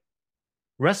much. Like,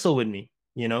 wrestle with me.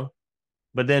 you know.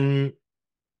 But then,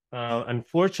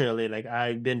 unfortunately, like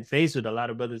I've been faced with a lot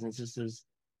of brothers and sisters,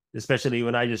 especially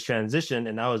when I just transitioned,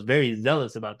 and I was very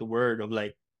zealous about the word of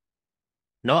like,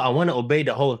 no, I want to obey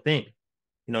the whole thing.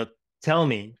 You know, tell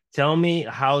me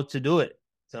how to do it.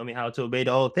 Tell me how to obey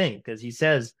the whole thing. Because he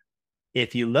says,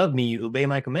 if you love me, you obey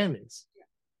my commandments.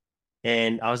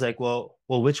 And I was like, well,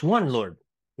 which one, Lord?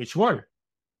 Which one?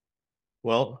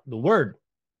 Well, the word.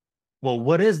 Well,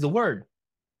 what is the word?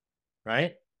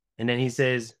 Right? And then he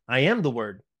says, I am the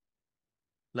word.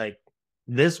 Like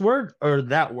this word or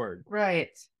that word?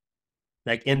 Right.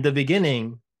 Like in the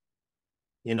beginning,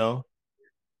 you know,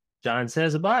 John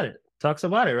says about it, talks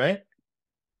about it, right? It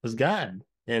was God.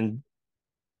 And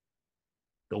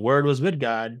the word was with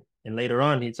God. And later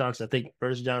on, he talks, I think,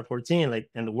 1 John 14, like,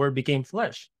 and the word became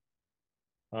flesh.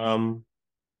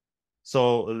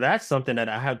 So that's something that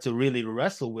I have to really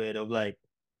wrestle with of like,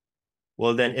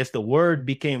 well, then if the word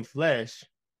became flesh,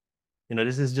 you know,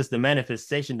 this is just the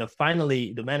manifestation,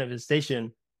 the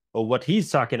manifestation of what he's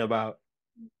talking about.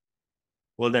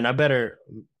 Well, then I better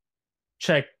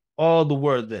check all the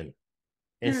word then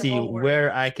and see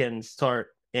where I can start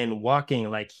in walking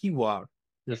like he walked,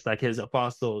 just like his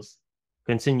apostles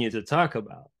continue to talk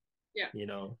about. Yeah. You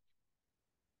know.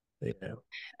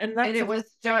 And it was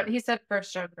John. He said 1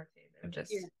 John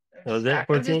 14. Was it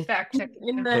 14? I'm just fact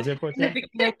checking. Was it 14? In the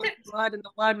beginning was the Word, and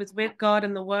the Word was with God,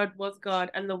 and the Word was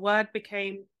God, and the Word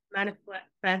became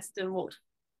manifest and walked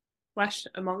flesh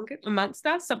amongst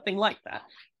us, something like that.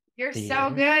 You're so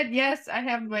good. Yes, I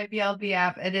have my BLB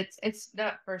app, and it's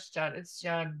not 1 John, it's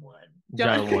John 1.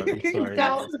 John 1. Sorry.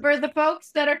 So for the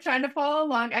folks that are trying to follow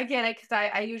along, I get it because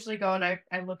I usually go and I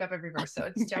look up every verse.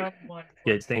 So it's John 1.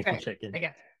 Good. Thanks for checking. I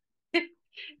guess.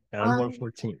 John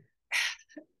 1:14.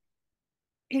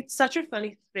 It's such a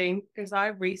funny thing because I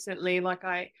recently, like,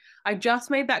 I just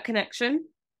made that connection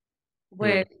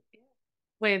with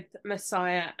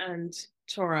Messiah and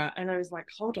Torah, and I was like,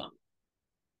 hold on,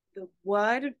 the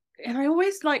word. And I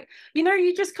always like, you know,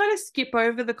 you just kind of skip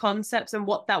over the concepts and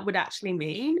what that would actually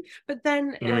mean. But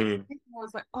then like, I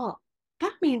was like, oh,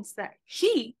 that means that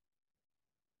he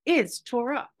is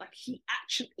Torah. Like he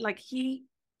actually, like he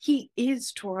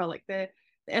is Torah. Like there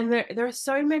are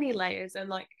so many layers. And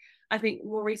like, I think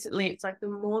more recently, it's like the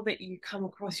more that you come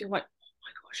across, you're like, oh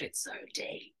my gosh, it's so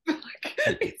deep.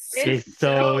 It's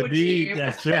so deep.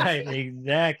 That's right.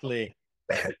 Exactly.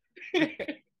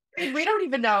 We don't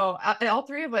even know, all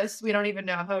three of us, we don't even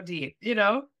know how deep, you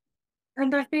know?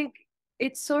 And I think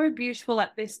it's so beautiful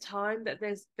at this time that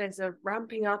there's a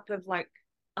ramping up of like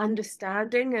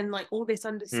understanding and like all this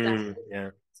understanding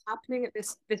that's happening at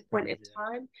this point in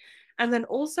time. And then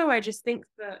also I just think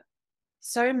that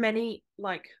so many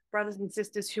like brothers and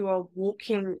sisters who are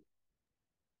walking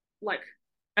like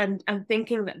and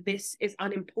thinking that this is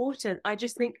unimportant. I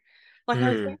just think like I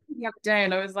was thinking the other day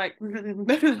and I was like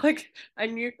like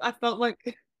I felt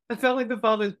like the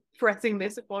Father's pressing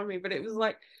this upon me, but it was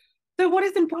like, so what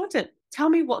is important? Tell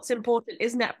me what's important.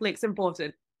 Is Netflix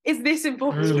important? Is this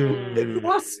important?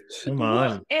 Come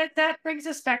on. And that brings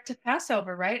us back to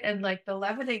Passover, right? And like the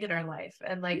leavening in our life.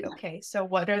 And like, okay, so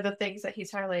what are the things that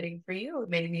he's highlighting for you?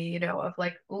 Maybe, you know, of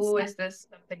like, oh, is this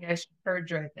something I should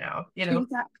purge right now? You know?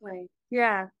 Exactly.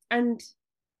 Yeah. And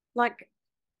like,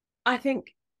 I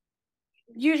think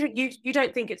usually you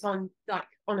don't think it's on like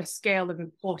on a scale of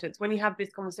importance. When you have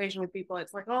this conversation with people,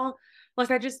 it's like, oh,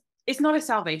 like it's not a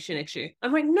salvation issue.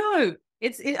 I'm like, no,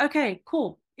 it's okay,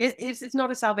 cool. It's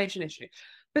not a salvation issue.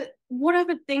 But what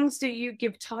other things do you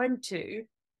give time to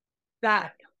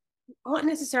that aren't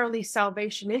necessarily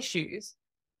salvation issues,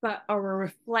 but are a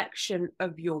reflection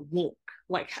of your walk?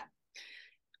 Like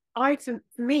for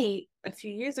me, a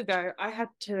few years ago, I had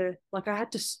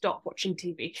to stop watching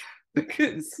TV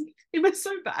because it was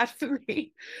so bad for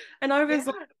me. And I was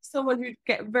like someone who'd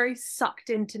get very sucked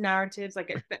into narratives. I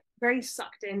get very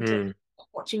sucked into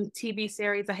watching TV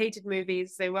series. I hated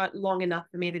movies. They weren't long enough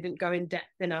for me. They didn't go in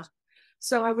depth enough.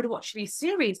 So I would watch these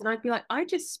series and I'd be like, I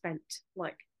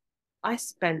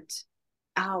spent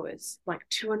hours, like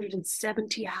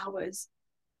 270 hours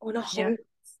on a whole,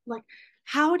 like,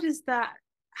 how does that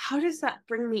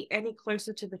bring me any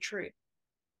closer to the truth?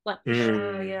 Like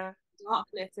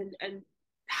darkness and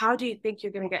how do you think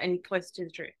you're going to get any closer to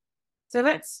the truth? So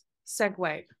let's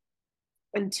segue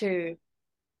into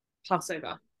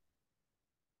Passover.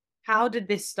 How did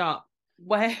this start?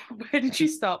 Where did you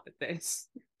start with this?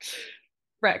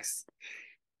 Rex.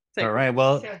 All right.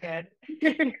 Well, so good.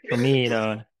 For me, you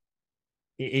know,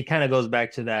 it kind of goes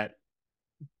back to that,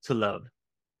 to love.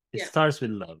 It starts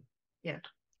with love. Yeah.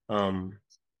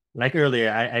 Like earlier,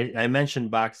 I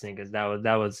mentioned boxing because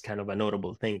that was kind of a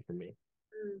notable thing for me.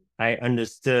 I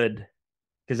understood,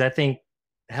 because I think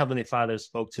Heavenly Father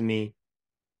spoke to me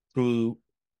through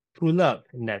love,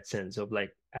 in that sense of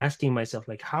like asking myself,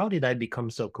 like, how did I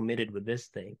become so committed with this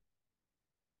thing?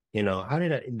 How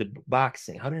did the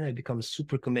boxing, how did I become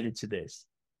super committed to this?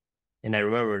 And I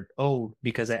remembered, oh,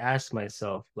 because I asked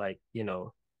myself, like,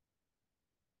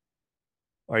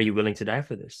 are you willing to die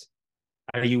for this?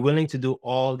 Are you willing to do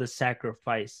all the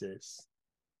sacrifices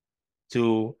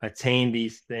to attain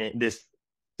this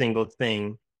single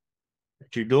thing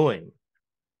that you're doing?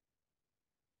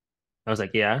 I was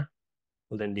like, yeah.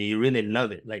 Well, then do you really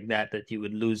love it like that you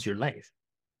would lose your life?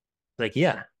 Like,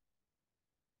 yeah.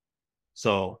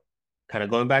 So kind of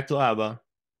going back to Abba,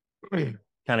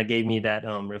 kind of gave me that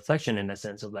reflection in the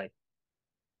sense of like,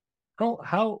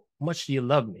 how much do you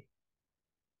love me?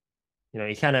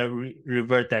 He kind of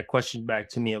revert that question back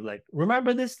to me of like,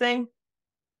 remember this thing?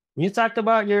 When you talked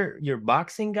about your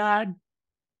boxing God,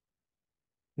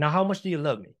 now how much do you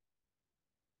love me?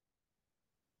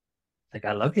 Like,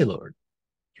 I love you, Lord.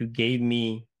 You gave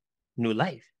me new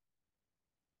life.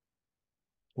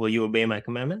 Will you obey my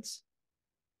commandments?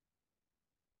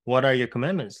 What are your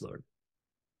commandments, Lord?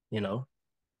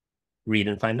 Read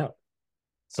and find out.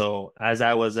 So as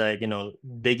I was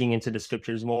digging into the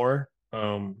scriptures more,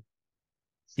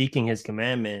 seeking his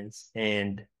commandments,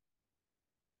 and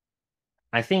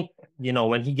I think,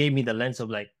 when he gave me the lens of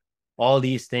like all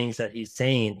these things that he's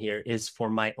saying here is for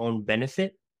my own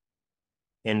benefit,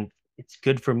 and it's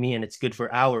good for me and it's good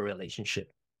for our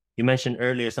relationship. You mentioned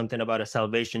earlier something about a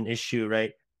salvation issue,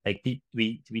 right? Like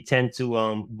we tend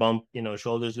to bump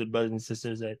shoulders with brothers and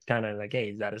sisters that kind of like, hey,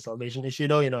 is that a salvation issue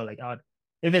though? Like, oh,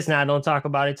 if it's not, don't talk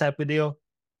about it type of deal.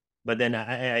 But then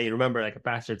I remember like a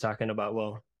pastor talking about,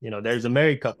 well, there's a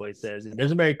married couple. He says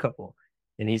there's a married couple,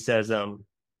 and he says,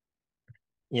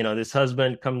 this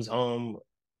husband comes home,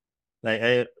 like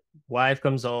a wife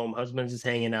comes home, husband's just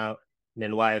hanging out, and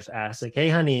then wife asks like, hey,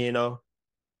 honey,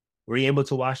 were you able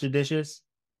to wash the dishes?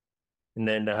 And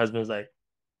then the husband's like,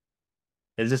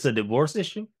 is this a divorce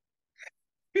issue?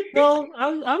 No,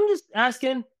 I'm just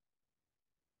asking.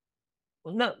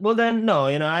 Well, no, well then no,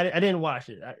 I didn't wash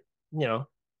it.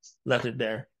 Left it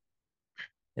there.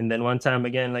 And then one time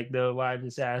again, like the wife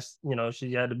just asked,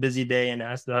 she had a busy day and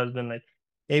asked the husband, like,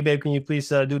 hey, babe, can you please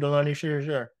do the laundry? Sure,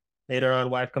 sure. Later on,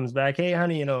 wife comes back, hey,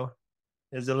 honey,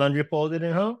 is the laundry folded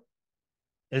in home?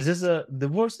 Is this a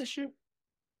divorce issue?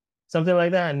 Something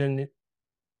like that. And then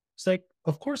it's like,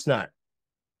 of course not.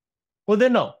 Well,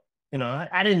 then no,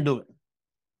 I didn't do it.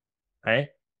 Right.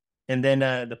 And then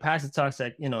the pastor talks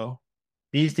like,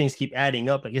 these things keep adding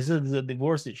up. Like, is this a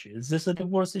divorce issue? Is this a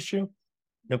divorce issue?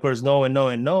 And of course, no and no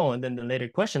and no. And then the later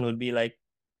question would be like,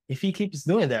 if he keeps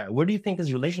doing that, where do you think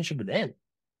his relationship would end?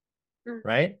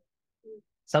 Right?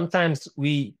 Sometimes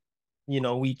we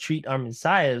treat our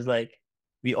messiahs like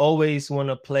we always want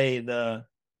to play the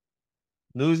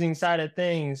losing side of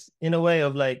things in a way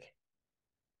of like,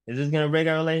 is this going to break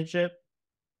our relationship?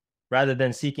 Rather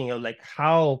than seeking of like,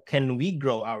 how can we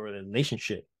grow our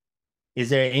relationship? Is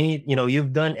there any,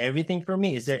 you've done everything for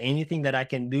me. Is there anything that I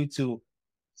can do to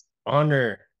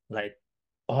honor like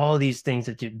all these things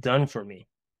that you've done for me?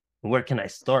 Where can I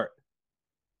start?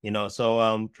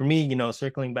 So for me,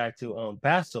 circling back to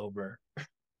Passover,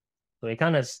 so it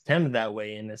kind of stemmed that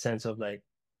way in the sense of like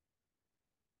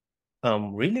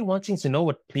really wanting to know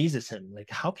what pleases him. Like,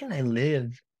 how can I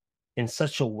live in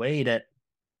such a way that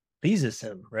pleases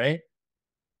him, right?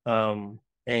 And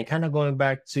kind of going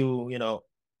back to,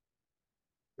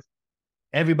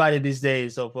 everybody these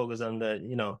days so focused on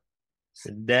the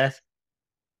death,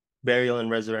 burial, and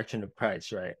resurrection of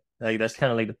Christ, right? Like that's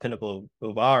kind of like the pinnacle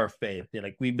of our faith.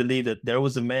 Like we believe that there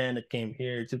was a man that came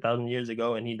here 2,000 years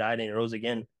ago and he died and he rose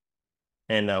again.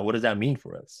 And what does that mean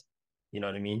for us? You know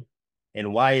what I mean?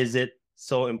 And why is it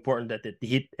so important that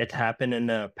it happened in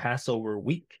the Passover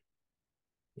week?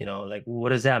 Like what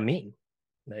does that mean?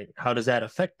 Like how does that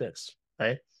affect us,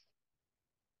 right?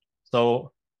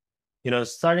 So,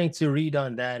 starting to read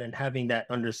on that and having that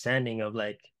understanding of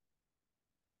like,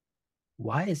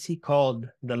 why is he called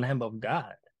the Lamb of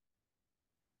God?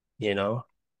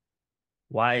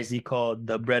 Why is he called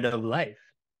the bread of life?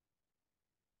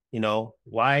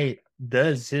 Why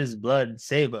does his blood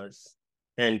save us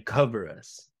and cover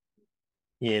us?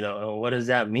 And what does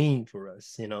that mean for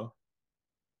us?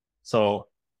 So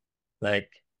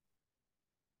like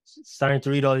starting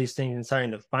to read all these things and starting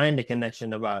to find a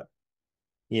connection about,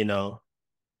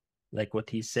 like what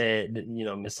he said,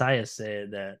 Messiah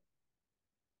said that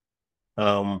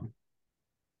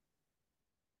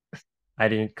I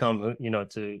didn't come,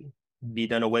 to be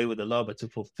done away with the law, but to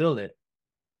fulfill it.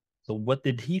 So what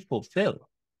did he fulfill?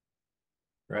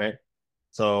 Right?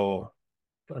 So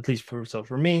at least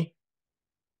for me,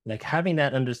 like having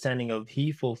that understanding of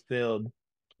he fulfilled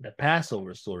the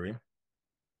Passover story,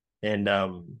 and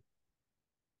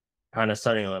kind of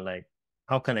starting on like,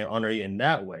 how can I honor you in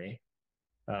that way?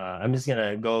 I'm just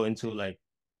gonna go into like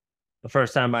the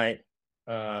first time I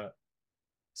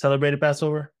celebrated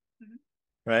Passover,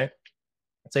 right?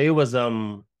 So it was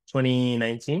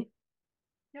 2019.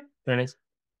 Yep. 2019,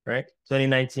 right?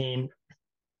 2019,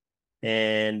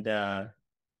 and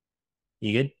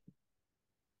you good?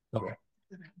 Okay.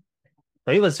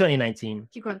 So it was 2019,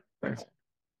 Keep going.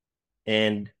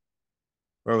 and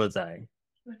where was I?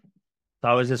 So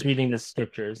I was just reading the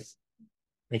scriptures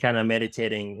and kind of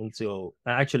meditating into.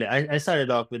 Actually, I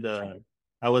started off with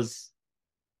I was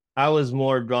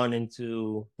more drawn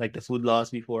into like the food laws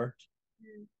before.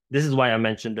 This is why I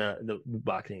mentioned the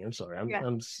boxing. I'm sorry, I'm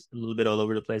a little bit all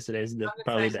over the place today. It's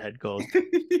probably the head cold.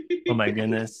 Oh my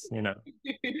goodness,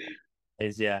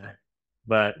 yeah.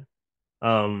 But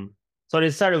so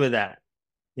it started with that.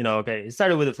 Okay, it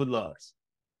started with the food laws.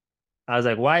 I was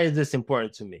like, why is this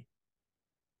important to me?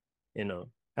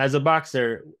 As a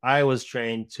boxer, I was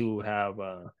trained to have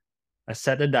a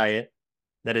set a diet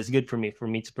that is good for me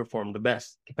to perform the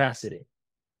best capacity.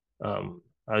 I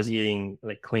was eating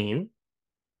like clean,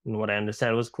 and what I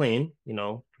understand was clean,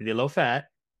 pretty low fat,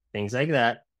 things like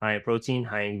that, high in protein,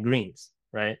 high in greens,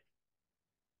 right?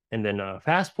 And then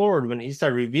fast forward when he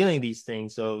started revealing these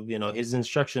things, so his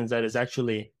instructions that is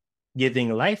actually giving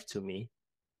life to me.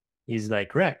 He's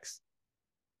like, Rex,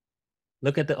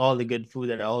 look at all the good food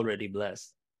that I already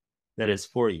blessed, that is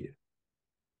for you.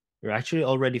 You're actually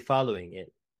already following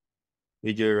it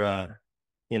with your,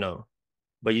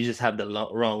 but you just have the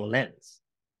wrong lens,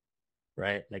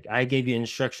 right? Like I gave you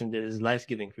instruction that is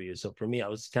life-giving for you. So for me, I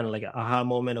was kind of like an aha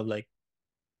moment of like,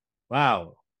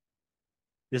 wow,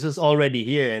 this is already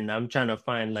here, and I'm trying to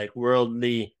find like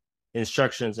worldly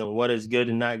instructions on what is good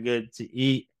and not good to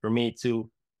eat for me to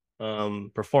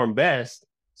perform best.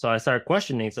 So I started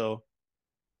questioning. So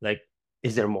like,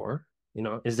 is there more?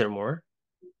 Is there more?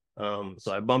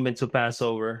 So I bumped into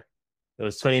Passover. It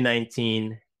was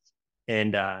 2019,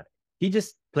 and he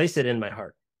just placed it in my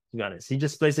heart. To be honest, he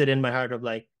just placed it in my heart of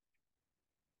like,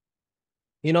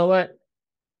 you know what?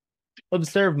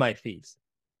 Observe my feast.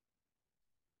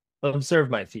 Observe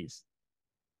my feast.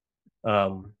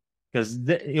 Because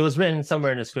it was written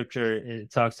somewhere in the scripture.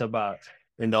 It talks about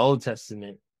in the Old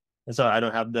Testament, and so I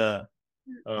don't have the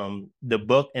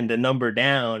book and the number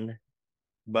down,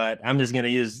 but I'm just gonna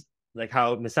use like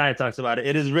how Messiah talks about it.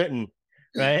 It is written,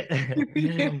 right?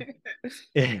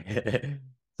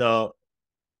 So,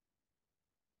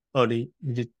 oh, did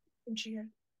you?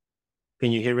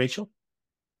 Can you hear Rachel?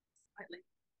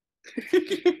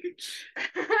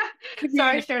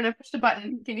 Sorry, Sharon, I pushed a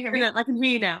button. Can you hear me? I can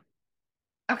hear you now.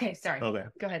 Okay, sorry. Okay.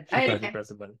 Go ahead. I press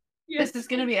the button. This is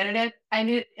gonna be edited.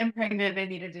 I'm pregnant. I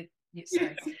needed to.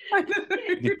 Sorry.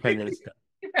 Get pregnant stuff.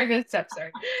 Get pregnant stuff.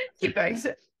 Sorry. Keep going.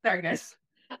 Sorry, guys.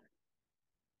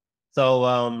 So,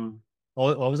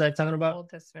 what was I talking about? Old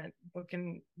Testament book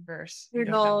and verse. Food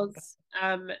laws.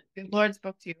 The Lord's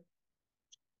book to you.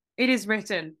 It is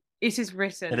written. It is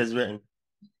written. It is written.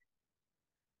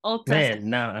 Old Testament.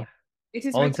 Man, nah. It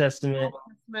is Old written. Testament. Old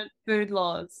Testament food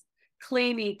laws.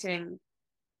 Clean eating.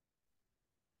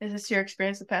 Is this your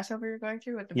experience with Passover you're going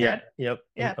through with the Yeah. bread? Yep.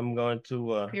 Yeah. I'm going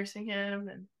to piercing him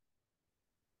and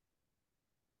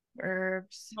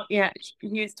herbs. Yeah,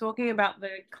 he was talking about the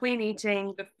clean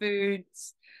eating, the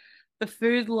foods, the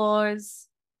food laws.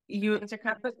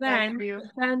 But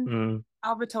then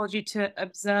Albert told you to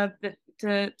observe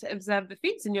to observe the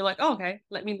feasts, and you're like, oh, okay,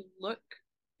 let me look.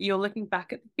 You're looking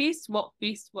back at the feast. What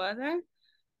feasts were there?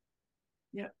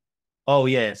 Yeah. Oh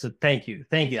yeah. So thank you.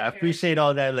 I appreciate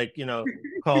all that. Like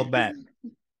call back.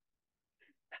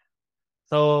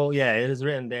 So yeah, it is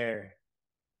written there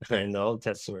in the Old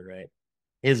Testament, right?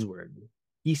 His word.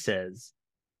 He says,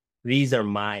 "These are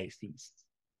my feasts."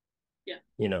 Yeah.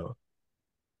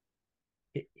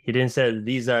 He didn't say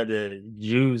these are the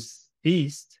Jews'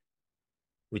 feast,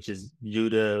 which is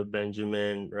Judah,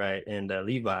 Benjamin, right, and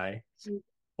Levi,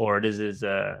 or this is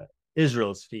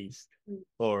Israel's feast,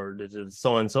 or this is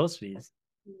so and so's feast.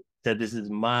 That this is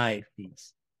my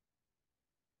feast.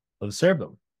 Observe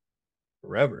them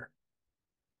forever.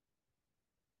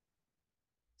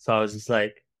 So I was just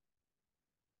like,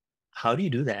 how do you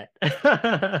do that?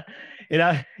 you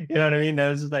know what I mean? I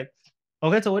was just like,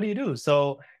 okay, so what do you do?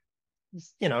 So,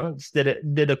 just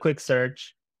did a quick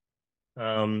search.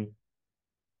 Read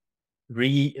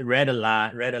a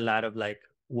lot of like,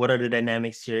 what are the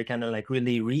dynamics here? Kind of like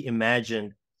really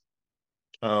reimagined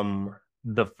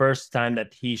the first time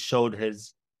that he showed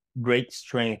his great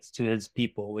strength to his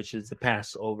people, which is the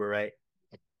Passover, right?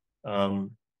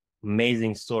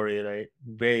 Amazing story, right?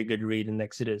 Very good read in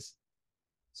Exodus.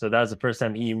 So that was the first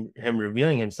time him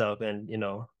revealing himself, and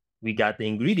we got the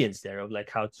ingredients there of like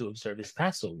how to observe his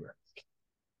Passover.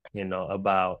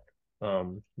 About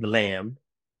the lamb,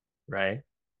 right?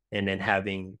 And then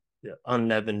having the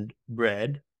unleavened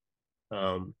bread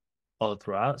all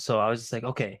throughout. So I was just like,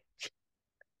 okay,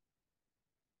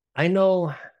 I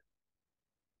know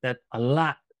that a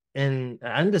lot, and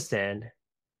I understand,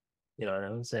 and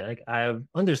I'm saying like I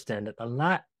understand that a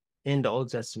lot in the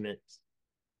Old Testament,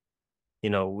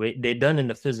 they done in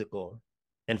the physical,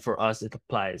 and for us it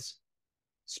applies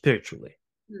spiritually,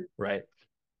 right?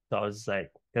 So I was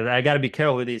like, because I got to be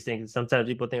careful with these things. Sometimes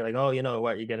people think like, oh,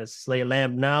 what, you're gonna slay a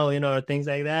lamb now, or things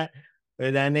like that,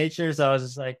 or that nature. So I was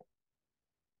just like,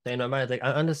 like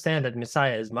I understand that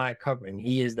Messiah is my covering.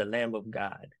 He is the Lamb of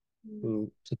God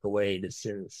who took away the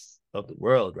sins of the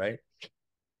world, right?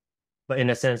 But in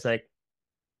a sense, like,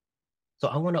 so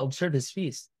I want to observe his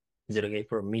feast. Is it okay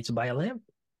for me to buy a lamb?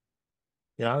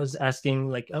 I was asking,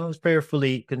 like, I was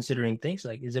prayerfully considering things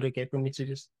like, is it okay for me to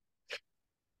just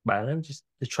buy a lamb just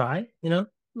to try,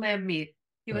 Lamb meat.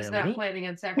 He was Lamb not meat? planning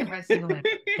on sacrificing a lamb.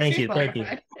 Thank you. Got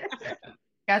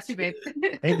you, babe.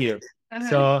 Thank you.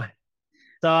 So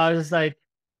I was like,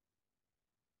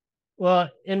 well,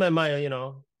 in my mind,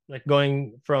 like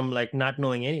going from like not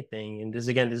knowing anything, and this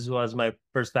was my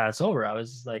first Passover. I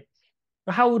was just like,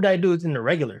 well, how would I do it in a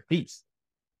regular feast,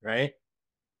 right?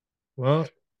 Well,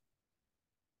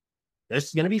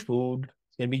 there's gonna be food,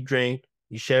 it's gonna be drink.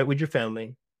 You share it with your family.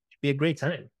 It should be a great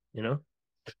time,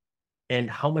 And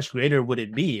how much greater would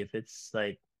it be if it's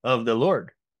like of the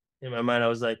Lord? In my mind, I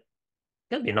was like,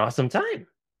 that'd be an awesome time,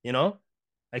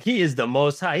 Like he is the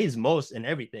most high, he's most in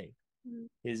everything.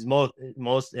 He's most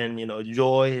in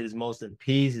joy, he's most in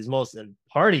peace, he's most in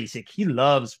parties. Like, he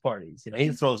loves parties, he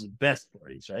throws the best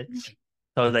parties, right?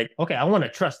 So I was like, okay, I want to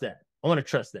trust that.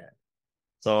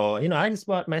 So I just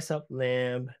bought myself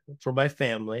lamb for my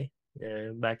family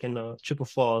back in Chippewa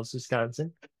Falls,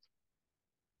 Wisconsin.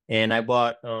 And I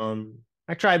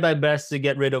tried my best to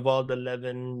get rid of all the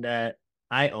leaven that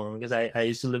I own, because I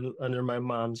used to live under my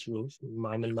mom's roof,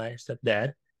 mom and my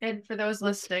stepdad. And for those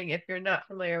listening, if you're not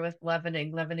familiar with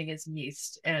leavening is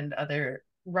yeast and other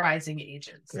rising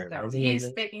agents.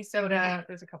 Yeast, baking soda,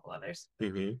 there's a couple others.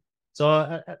 Mm-hmm.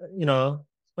 So, as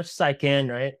much as I can,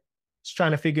 right? Just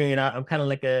trying to figure it out. I'm kind of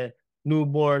like a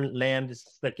newborn lamb, just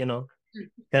like, kind of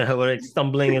like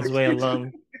stumbling his way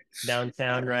along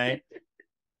downtown, right?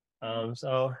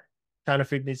 So trying to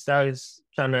figure this out is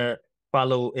trying to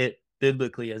follow it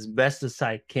biblically as best as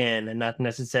I can, and not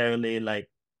necessarily like,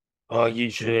 oh, you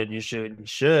should,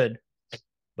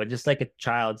 but just like a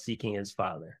child seeking his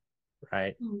father,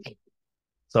 right? Mm-hmm.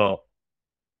 So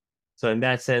in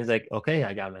that sense, like, okay,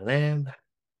 I got my lamb,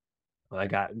 I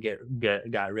got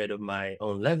rid of my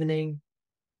own leavening,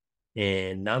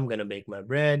 and now I'm gonna make my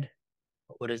bread.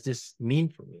 What does this mean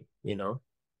for me?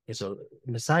 And so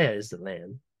Messiah is the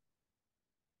lamb,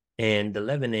 and the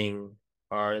leavening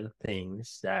are the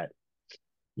things that,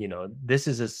 this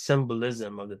is a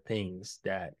symbolism of the things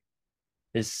that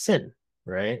is sin,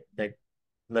 right? Like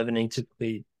leavening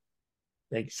typically,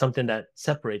 like something that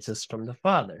separates us from the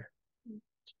Father.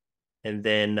 And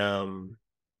then,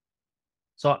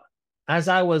 so as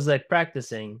I was like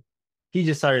practicing, he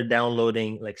just started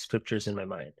downloading like scriptures in my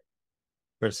mind,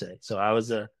 per se. So I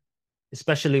was,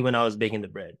 especially when I was baking the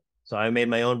bread. So I made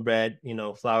my own bread,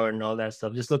 flour and all that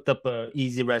stuff. Just looked up a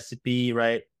easy recipe,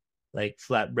 right? Like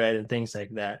flat bread and things like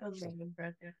that. Unleavened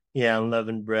bread, yeah. Yeah,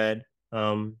 unleavened bread.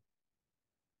 I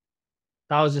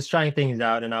was just trying things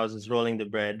out, and I was just rolling the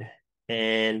bread,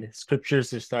 and scriptures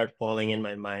just start falling in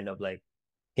my mind of like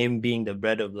him being the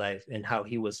bread of life and how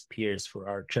he was pierced for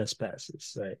our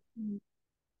trespasses, right? Mm-hmm.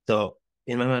 So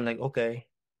in my mind, like, okay.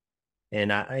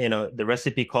 And I, the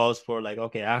recipe calls for like,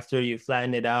 okay, after you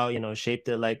flatten it out, shaped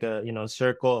it like a,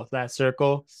 circle, a flat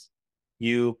circle,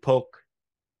 you poke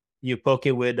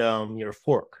it with your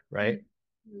fork, right?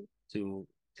 Mm-hmm. To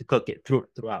cook it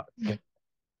throughout. Mm-hmm.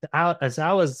 As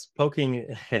I was poking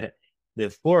the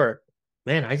fork,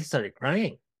 man, I just started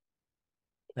crying.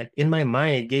 Like in my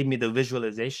mind, it gave me the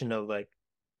visualization of like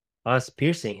us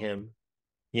piercing him,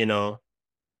 and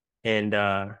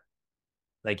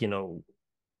like,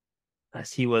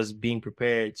 as he was being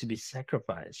prepared to be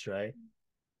sacrificed, right?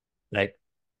 Like,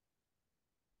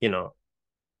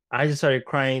 I just started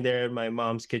crying there in my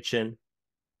mom's kitchen.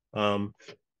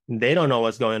 They don't know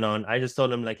what's going on. I just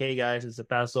told them like, hey guys, it's a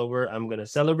Passover. I'm gonna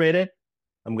celebrate it.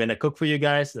 I'm gonna cook for you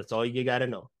guys. That's all you gotta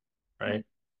know, right?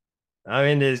 I'm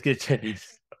in this kitchen.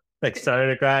 like started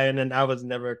to cry, and then I was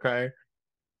never a crier.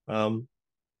 And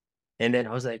then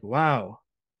I was like, wow,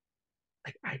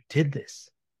 like I did this.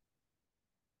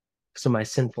 So my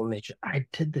sinful nature, I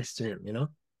did this to him, you know?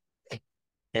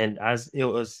 And as it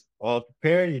was all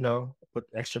prepared, you know, put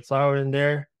extra flour in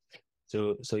there.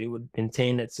 So it would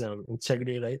maintain its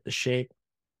integrity, like the shape.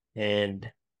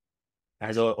 And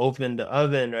as I opened the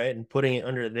oven, right, and putting it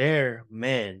under there,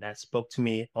 man, that spoke to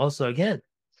me also again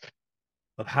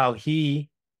of how he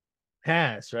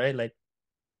passed, right? Like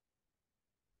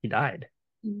he died.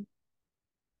 Mm.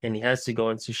 And he has to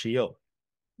go into Sheol,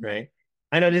 right?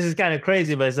 I know this is kind of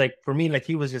crazy, but it's like for me, like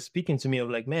he was just speaking to me of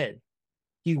like, man,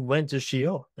 he went to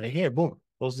Sheol. Like here, boom,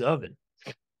 close the oven.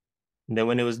 And then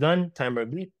when it was done, timer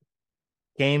bleep,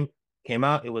 came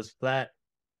out, it was flat,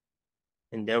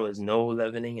 and there was no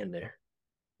leavening in there.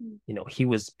 You know, he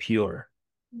was pure.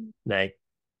 Like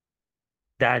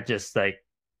that just like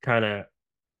kind of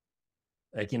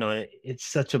like, you know, it's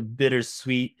such a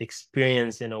bittersweet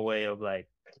experience in a way of like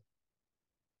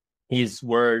his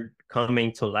word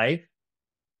coming to life.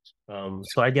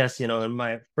 So I guess, you know, in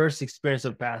my first experience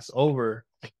of Passover,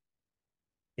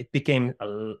 it became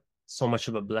so much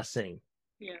of a blessing.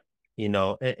 Yeah. You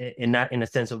know, and not in a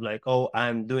sense of like, oh,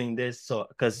 I'm doing this so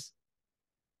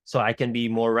I can be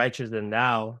more righteous than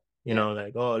thou. You know,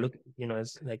 like, oh, look, you know,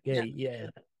 it's like, hey, yeah.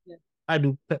 I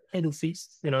do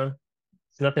feasts. You know,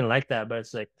 it's nothing like that, but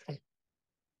it's like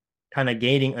kind of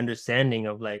gaining understanding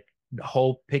of like the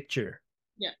whole picture.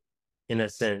 Yeah. In a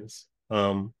sense.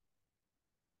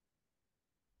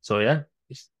 So yeah,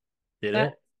 just did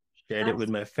it, shared it with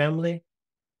my family.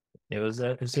 It was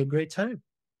a great time.